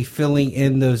actually filling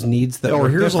in those needs that Or were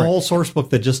here's different. a whole source book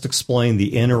that just explained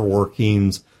the inner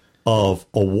workings of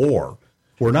a war.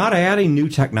 We're not adding new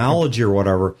technology or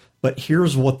whatever, but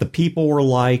here's what the people were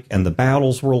like, and the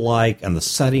battles were like, and the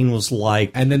setting was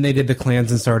like. And then they did the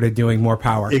clans and started doing more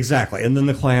power. Exactly. And then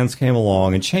the clans came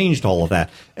along and changed all of that.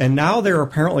 And now they're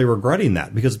apparently regretting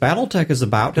that, because BattleTech is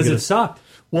about to Because get it sucked.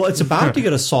 Well, it's about to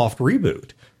get a soft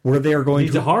reboot where they are going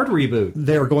It's a hard reboot.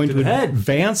 They're going to head.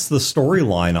 advance the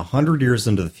storyline 100 years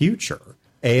into the future.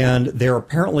 And they're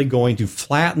apparently going to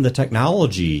flatten the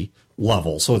technology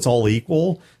level so it's all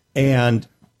equal, and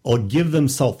will give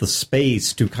themselves the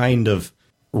space to kind of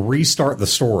restart the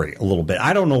story a little bit.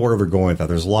 I don't know where they're going with that.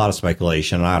 There's a lot of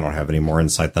speculation, and I don't have any more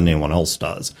insight than anyone else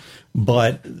does.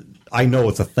 But I know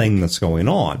it's a thing that's going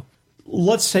on.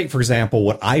 Let's take, for example,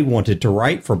 what I wanted to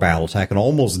write for BattleTech and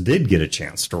almost did get a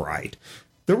chance to write.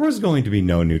 There was going to be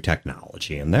no new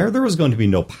technology in there. There was going to be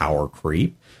no power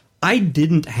creep. I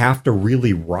didn't have to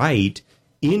really write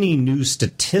any new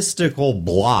statistical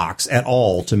blocks at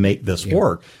all to make this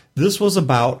work. This was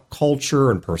about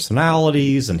culture and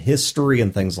personalities and history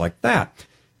and things like that.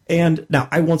 And now,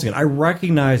 once again, I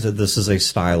recognize that this is a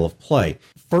style of play.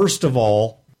 First of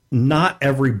all, not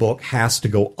every book has to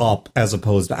go up as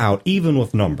opposed to out, even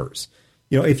with numbers.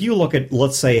 If you look at,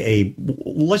 let's say,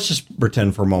 let's just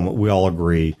pretend for a moment we all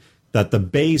agree that the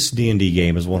base D&D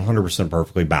game is 100%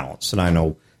 perfectly balanced. And I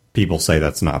know people say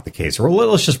that's not the case. Or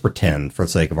let's just pretend, for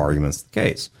the sake of argument, it's the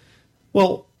case.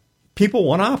 Well, people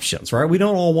want options, right? We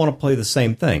don't all want to play the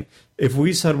same thing. If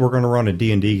we said we're going to run a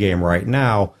D&D game right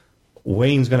now,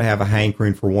 Wayne's going to have a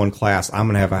hankering for one class, I'm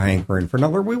going to have a hankering for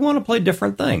another. We want to play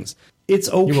different things. It's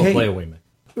okay. You won't play a Wayman.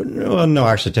 No,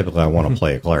 actually, typically I want to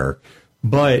play a cleric.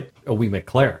 But a Wayman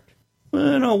cleric.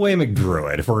 No, Wayman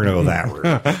druid, if we're going to go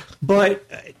that route. But,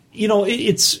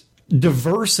 it's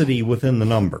diversity within the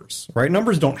numbers, right?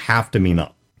 Numbers don't have to mean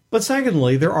up. But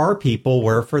secondly, there are people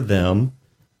where for them,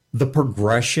 the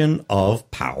progression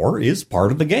of power is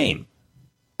part of the game.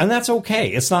 And that's okay.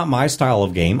 It's not my style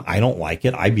of game. I don't like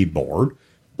it. I'd be bored.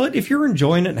 But if you're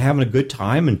enjoying it and having a good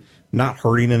time and not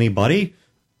hurting anybody,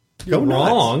 go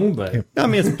nuts. Wrong, but I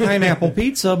mean, it's pineapple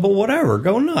pizza, but whatever.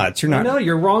 Go nuts. You're not. No,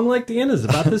 you're wrong like Dan is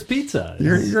about this pizza.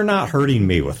 You're not hurting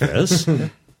me with this.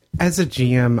 As a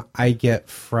GM, I get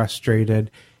frustrated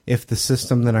if the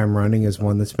system that I'm running is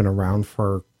one that's been around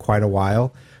for quite a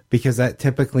while, because that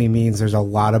typically means there's a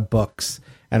lot of books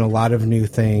and a lot of new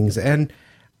things. And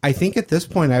I think at this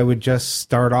point, I would just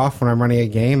start off when I'm running a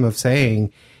game of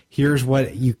saying, here's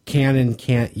what you can and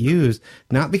can't use.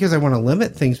 Not because I want to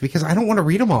limit things, because I don't want to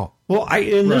read them all. Well,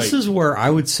 this is where I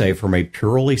would say, from a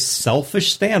purely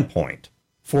selfish standpoint,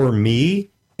 for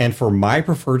me and for my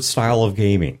preferred style of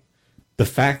gaming, the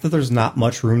fact that there's not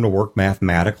much room to work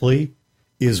mathematically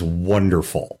is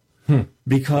wonderful.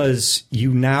 Because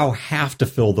you now have to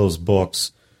fill those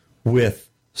books with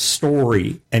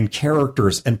story and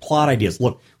characters and plot ideas.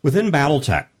 Look, within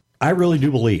BattleTech, I really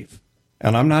do believe,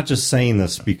 and I'm not just saying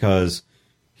this because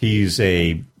he's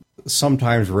a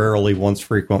sometimes rarely once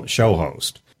frequent show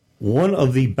host. One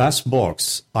of the best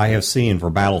books I have seen for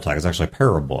BattleTech, is actually a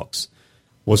pair of books,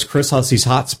 was Chris Hussey's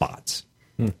Hotspots.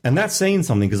 And that's saying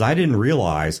something, because I didn't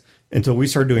realize until we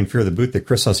started doing Fear the Boot that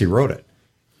Chris Hussey wrote it.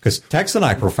 Because Tex and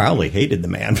I profoundly hated the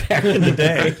man back in the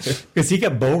day, because he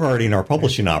kept bogarting our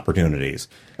publishing opportunities.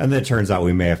 And then it turns out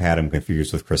we may have had him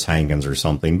confused with Chris Hankins or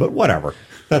something, but whatever.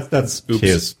 That's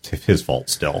his fault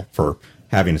still for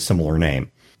having a similar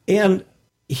name. And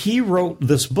he wrote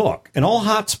this book, and all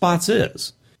Hotspots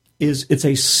is it's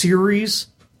a series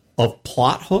of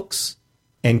plot hooks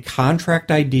and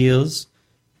contract ideas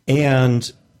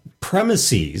and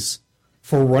premises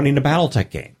for running a BattleTech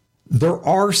game. There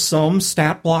are some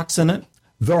stat blocks in it.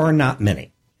 There are not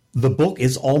many. The book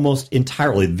is almost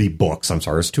entirely,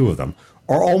 there's two of them,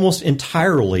 are almost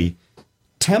entirely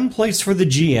templates for the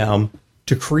GM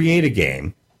to create a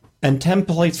game and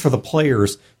templates for the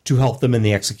players to help them in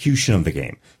the execution of the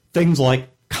game. Things like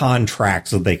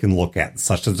contracts that they can look at,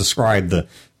 such as describe the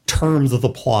terms of the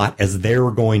plot as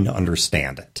they're going to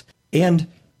understand it. And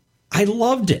I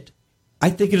loved it. I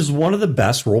think it is one of the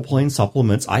best role-playing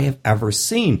supplements I have ever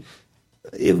seen,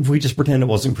 if we just pretend it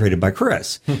wasn't created by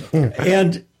Chris.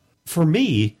 And for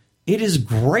me, it is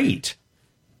great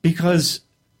because,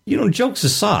 jokes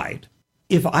aside,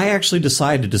 if I actually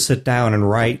decided to sit down and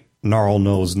write Gnarl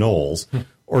Nose Knowles,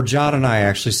 or John and I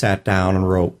actually sat down and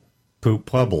wrote Poop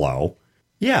Pueblo,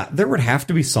 yeah, there would have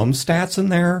to be some stats in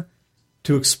there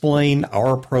to explain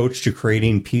our approach to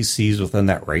creating PCs within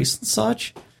that race and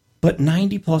such. But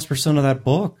 90+% of that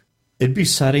book, it'd be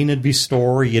setting, it'd be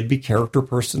story, it'd be character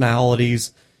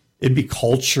personalities, it'd be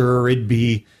culture, it'd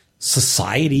be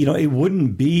society. It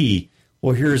wouldn't be,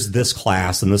 well, here's this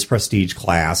class and this prestige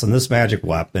class and this magic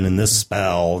weapon and this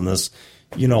spell and this,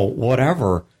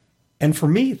 whatever. And for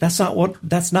me, that's not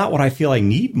what I feel I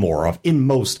need more of in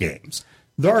most games.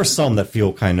 There are some that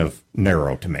feel kind of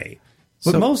narrow to me,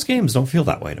 but most games don't feel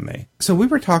that way to me. So we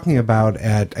were talking about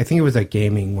I think it was at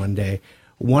Gaming one day,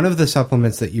 one of the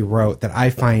supplements that you wrote that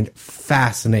I find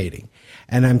fascinating,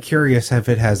 and I'm curious if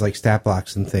it has like stat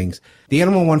blocks and things. The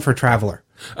Animal one for Traveler.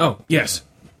 Oh, yes.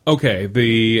 Okay,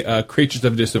 the Creatures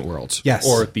of Distant Worlds. Yes.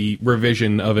 Or the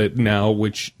revision of it now,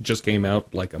 which just came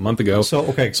out like a month ago. So,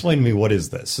 okay, explain to me, what is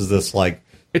this? Is this like...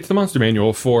 It's the monster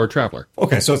manual for Traveler.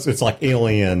 Okay, so it's like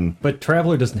Alien... But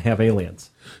Traveler doesn't have aliens.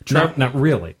 Not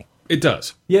really. It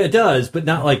does. Yeah, it does, but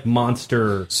not like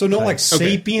monster... So no like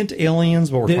sapient aliens,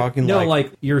 but we're talking no,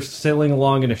 like you're sailing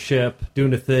along in a ship,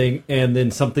 doing a thing, and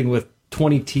then something with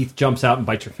 20 teeth jumps out and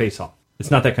bites your face off.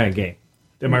 It's not that kind of game.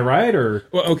 Am I right? Or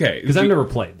Well, okay. because I've never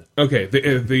played it. Okay,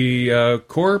 the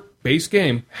core base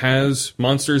game has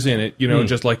monsters in it,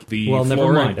 just like the Well, never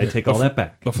flora, mind. I take all that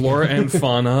back. the flora and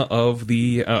fauna of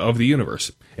the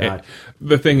universe. God.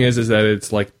 The thing is that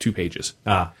it's like 2 pages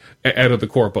out of the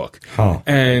core book. Huh.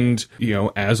 And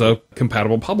as a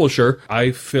compatible publisher,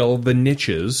 I fill the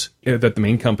niches that the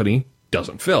main company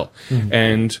doesn't fill,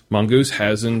 and Mongoose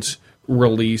hasn't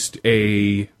released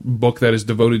a book that is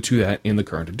devoted to that in the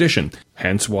current edition.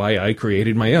 Hence why I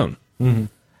created my own.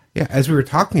 Yeah, as we were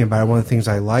talking about it, one of the things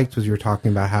I liked was you were talking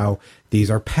about how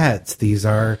these are pets,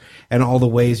 and all the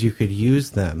ways you could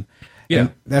use them. Yeah.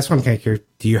 And that's what I'm kind of curious.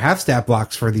 Do you have stat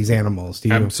blocks for these animals? Do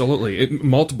you? Absolutely,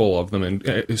 multiple of them,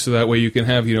 and so that way you can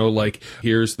have like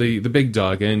here's the big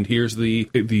dog, and here's the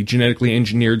genetically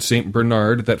engineered Saint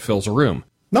Bernard that fills a room.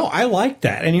 No, I like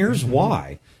that, and here's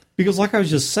why. Because like I was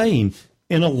just saying,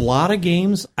 in a lot of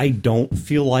games, I don't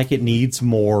feel like it needs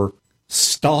more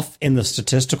stuff in the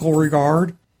statistical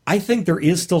regard. I think there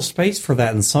is still space for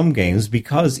that in some games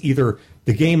because either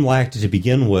the game lacked it to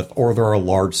begin with or there are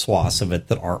large swaths of it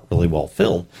that aren't really well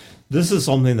filled. This is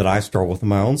something that I struggle with in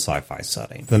my own sci-fi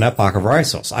setting. The Netbach of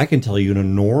Raisos, I can tell you an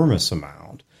enormous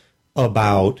amount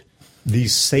about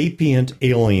these sapient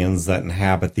aliens that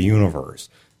inhabit the universe,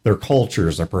 their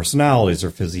cultures, their personalities,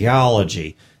 their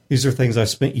physiology. These are things I've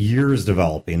spent years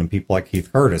developing, and people like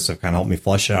Keith Curtis have kind of helped me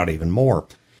flesh it out even more.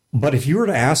 But if you were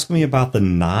to ask me about the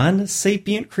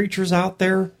non-sapient creatures out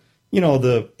there,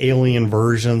 the alien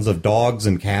versions of dogs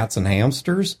and cats and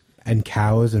hamsters. And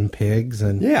cows and pigs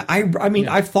and... Yeah, I mean,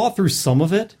 I've thought through some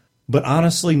of it, but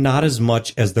honestly, not as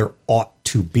much as there ought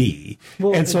to be.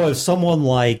 Well, and so if someone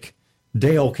like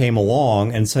Dale came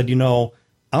along and said, I'm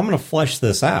going to flesh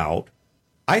this out,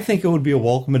 I think it would be a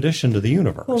welcome addition to the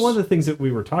universe. Well, one of the things that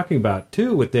we were talking about,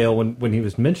 too, with Dale when he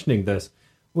was mentioning this,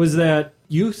 was that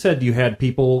you said you had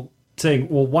people saying,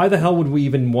 well, why the hell would we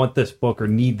even want this book or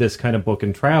need this kind of book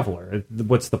in Traveler?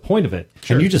 What's the point of it?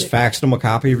 And you just faxed them a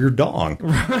copy of your dong.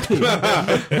 Right.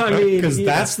 I mean, because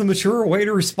that's the mature way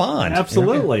to respond.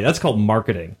 Absolutely. That's called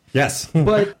marketing. Yes.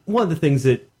 But one of the things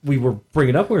that we were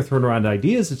bringing up when we were throwing around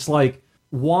ideas, it's like,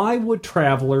 why would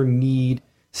Traveler need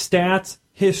stats,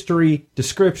 history,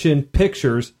 description,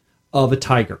 pictures of a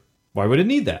tiger? Why would it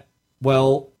need that?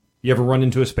 Well, you ever run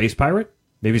into a space pirate?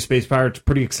 Maybe Space Pirate's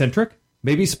pretty eccentric.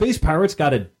 Maybe Space Pirate's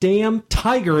got a damn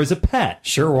tiger as a pet.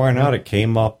 Sure, why not? It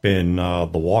came up in The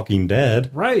Walking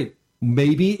Dead. Right.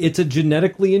 Maybe it's a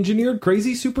genetically engineered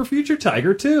crazy super future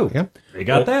tiger, too. Yep. They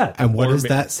got that. And what does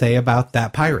that say about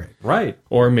that pirate? Right.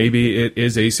 Or maybe it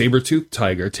is a saber-toothed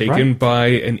tiger taken by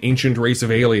an ancient race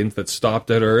of aliens that stopped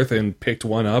at Earth and picked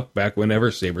one up back whenever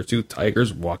saber-toothed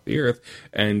tigers walked the Earth.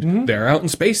 And they're out in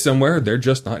space somewhere. They're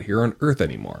just not here on Earth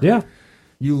anymore. Yeah.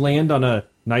 You land on a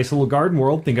nice little garden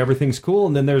world, think everything's cool,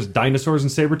 and then there's dinosaurs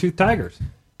and saber-toothed tigers.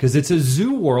 Because it's a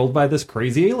zoo world by this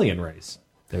crazy alien race.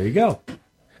 There you go.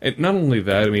 And not only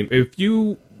that, I mean, if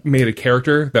you made a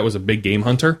character that was a big game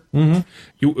hunter,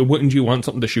 wouldn't you want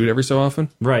something to shoot every so often?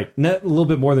 Right. A little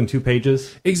bit more than 2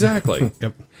 pages. Exactly.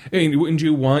 Yep. I mean, wouldn't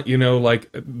you want,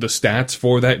 like the stats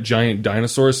for that giant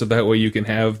dinosaur so that way you can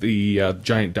have the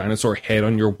giant dinosaur head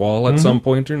on your wall at some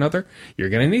point or another? You're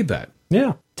going to need that.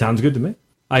 Yeah. Sounds good to me.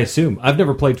 I assume. I've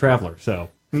never played Traveler, so.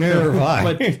 Neither have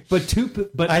I.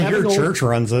 But I hear only, Church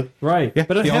runs it. Right. Yeah,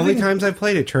 But the only times I've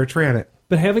played it, Church ran it.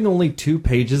 But having only 2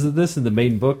 pages of this in the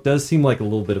main book does seem like a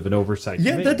little bit of an oversight to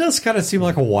Yeah, me. that does kind of seem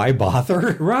like a why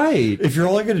bother. Right. If you're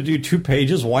only going to do 2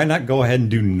 pages, why not go ahead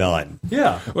and do none?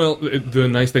 Yeah. Well, the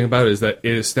nice thing about it is that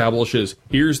it establishes,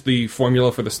 here's the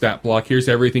formula for the stat block, here's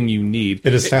everything you need.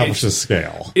 It establishes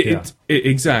scale.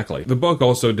 Exactly. The book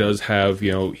also does have,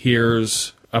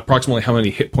 here's approximately how many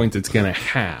hit points it's going to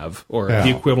have, or the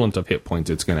equivalent of hit points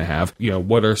it's going to have.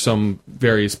 What are some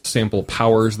various sample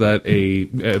powers that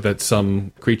that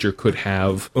some creature could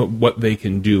have, what they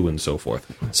can do, and so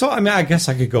forth. So, I mean, I guess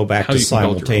I could go back to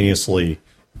simultaneously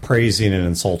praising and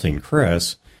insulting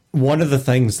Chris. One of the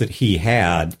things that he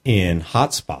had in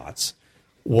Hotspots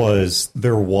was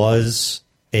there was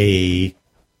a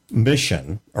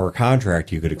mission or a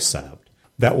contract you could accept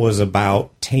that was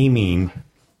about taming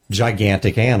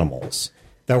gigantic animals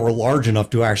that were large enough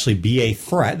to actually be a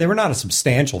threat. They were not a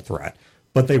substantial threat,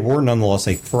 but they were nonetheless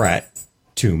a threat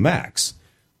to mechs,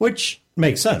 which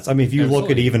makes sense. I mean, if you look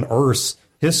at even Earth's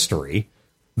history,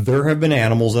 there have been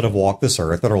animals that have walked this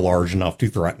Earth that are large enough to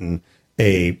threaten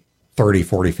a 30,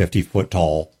 40, 50 foot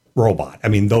tall robot. I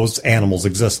mean, those animals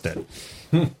existed.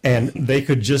 And they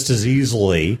could just as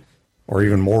easily, or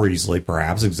even more easily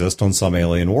perhaps, exist on some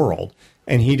alien world.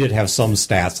 And he did have some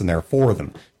stats in there for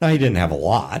them. Now, he didn't have a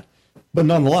lot, but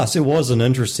nonetheless, it was an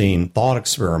interesting thought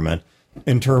experiment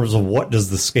in terms of what does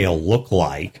the scale look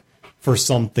like for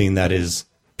something that is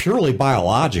purely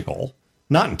biological,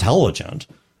 not intelligent,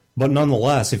 but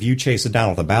nonetheless, if you chase it down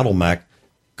with a battle mech,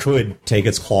 could take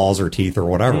its claws or teeth or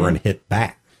whatever and hit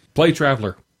back. Play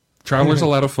Traveler. Traveler's a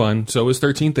lot of fun. So is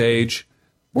 13th Age.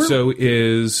 So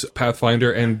is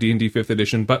Pathfinder and D&D 5th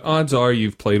Edition. But odds are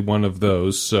you've played one of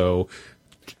those. So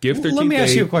give 13th Age... Let me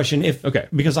ask you a question. Okay.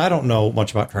 Because I don't know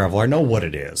much about Traveler. I know what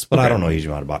it is, but I don't know a huge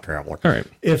amount about Traveler. All right.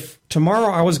 If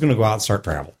tomorrow I was going to go out and start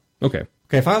Traveler. Okay.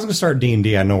 Okay, if I was going to start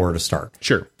D&D, I know where to start.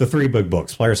 Sure. The 3 big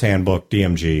books, Player's Handbook,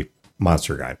 DMG,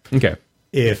 Monster Guide. Okay.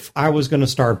 If I was going to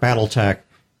start Battletech,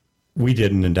 we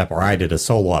did an in-depth, or I did a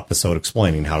solo episode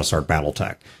explaining how to start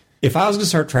Battletech. If I was going to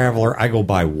start Traveler, I go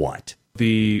by what?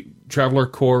 The Traveler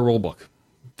Core Rulebook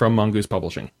from Mongoose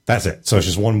Publishing. That's it. So it's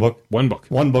just one book? One book.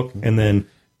 One book, and then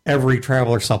every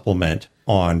Traveler supplement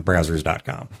on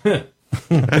Brazzers.com.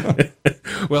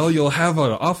 Well, you'll have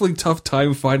an awfully tough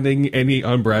time finding any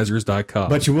on Brazzers.com.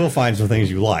 But you will find some things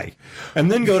you like.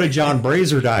 And then go to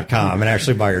johnbrazer.com and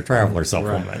actually buy your Traveler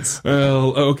supplements.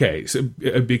 Well, okay. So,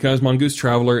 because Mongoose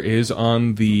Traveler is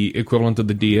on the equivalent of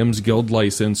the DM's Guild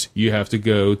license, you have to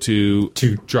go to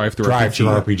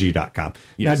DriveThruRPG.com.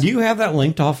 Yes. Now, do you have that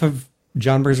linked off of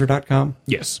johnbrazer.com?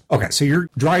 Yes. Okay, so your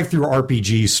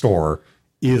DriveThruRPG store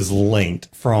is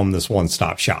linked from this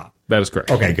one-stop shop. That is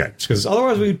correct. Okay, good. Because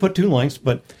otherwise we'd put 2 links,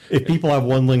 but if people have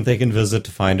one link they can visit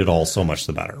to find it all, so much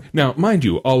the better. Now, mind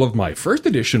you, all of my first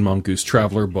edition Mongoose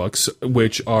Traveler books,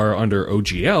 which are under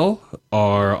OGL,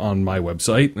 are on my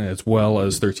website, as well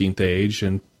as 13th Age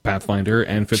and Pathfinder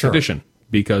and 5th edition,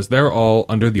 because they're all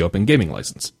under the Open Gaming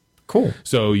license. Cool.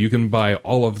 So you can buy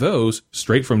all of those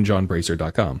straight from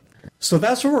johnbrazer.com. So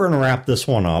that's where we're going to wrap this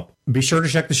one up. Be sure to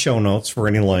check the show notes for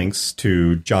any links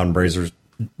to johnbrazer.com.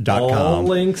 All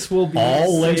links will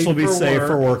be safe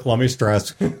for work. Let me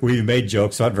stress, we've made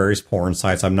jokes about various porn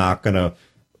sites. I'm not going to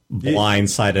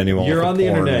blindside anyone. You're with on the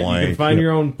internet. You can find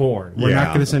your own porn. We're not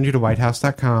going to send you to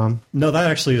whitehouse.com. No, that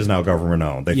actually is now government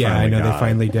owned. They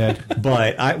finally did.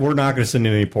 But we're not going to send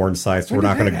you any porn sites. We're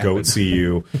not going to goat see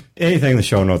you. Anything in the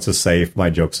show notes is safe, my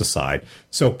jokes aside.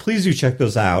 So please do check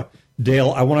those out.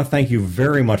 Dale, I want to thank you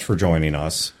very much for joining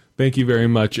us. Thank you very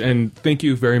much, and thank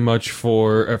you very much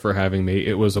for having me.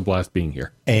 It was a blast being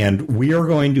here. And we are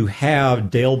going to have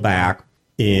Dale back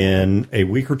in a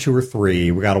week or 2 or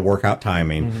 3. We got to work out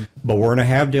timing, but we're going to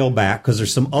have Dale back because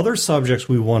there's some other subjects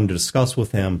we wanted to discuss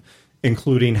with him,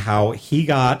 including how he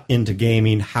got into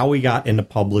gaming, how he got into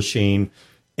publishing,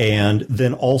 and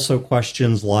then also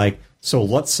questions like, so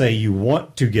let's say you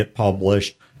want to get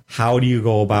published, how do you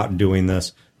go about doing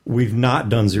this? We've not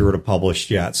done Zero to Published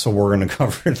yet, so we're going to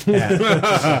cover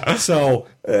that. So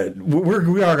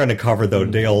we are going to cover, though,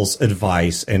 Dale's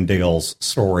advice and Dale's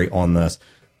story on this.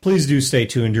 Please do stay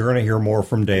tuned. You're going to hear more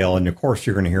from Dale, and, of course,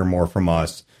 you're going to hear more from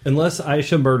us. Unless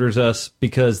Aisha murders us,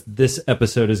 because this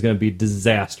episode is going to be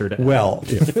disaster to Well,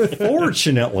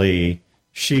 fortunately,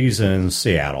 she's in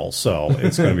Seattle, so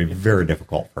it's going to be very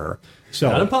difficult for her.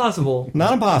 So Not impossible.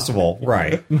 Not impossible,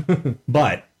 right.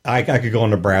 But I could go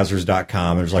into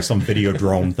Brazzers.com. There's like some video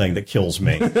drone thing that kills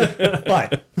me.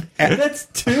 But that's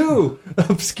 2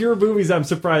 obscure movies I'm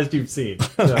surprised you've seen.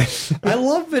 So. I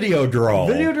love Videodrome.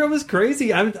 Videodrome is crazy.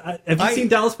 Have you seen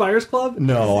Dallas Buyers Club?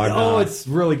 No, I've not. It's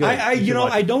really good.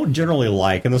 I don't generally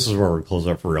like, and this is where we close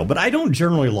up for real, but I don't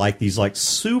generally like these like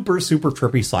super, super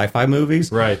trippy sci-fi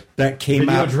movies. Right. That came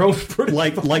Videodrome's out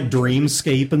like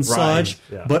Dreamscape and such.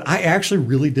 Yeah. But I actually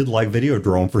really did like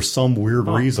Videodrome for some weird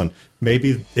reason.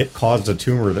 Maybe it caused a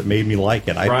tumor that made me like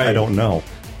it. I don't know.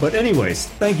 But anyways,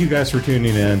 thank you guys for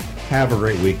tuning in. Have a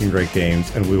great week and great games,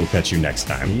 and we will catch you next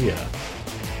time. Yeah.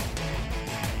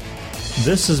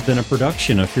 This has been a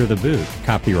production of Fear the Boot,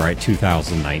 copyright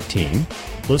 2019.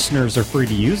 Listeners are free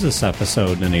to use this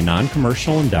episode in a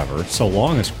non-commercial endeavor, so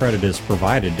long as credit is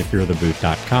provided to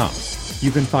feartheboot.com.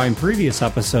 You can find previous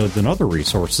episodes and other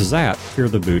resources at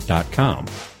feartheboot.com.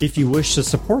 If you wish to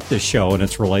support this show and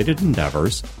its related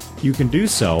endeavors, you can do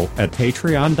so at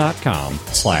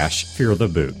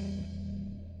patreon.com/feartheboot.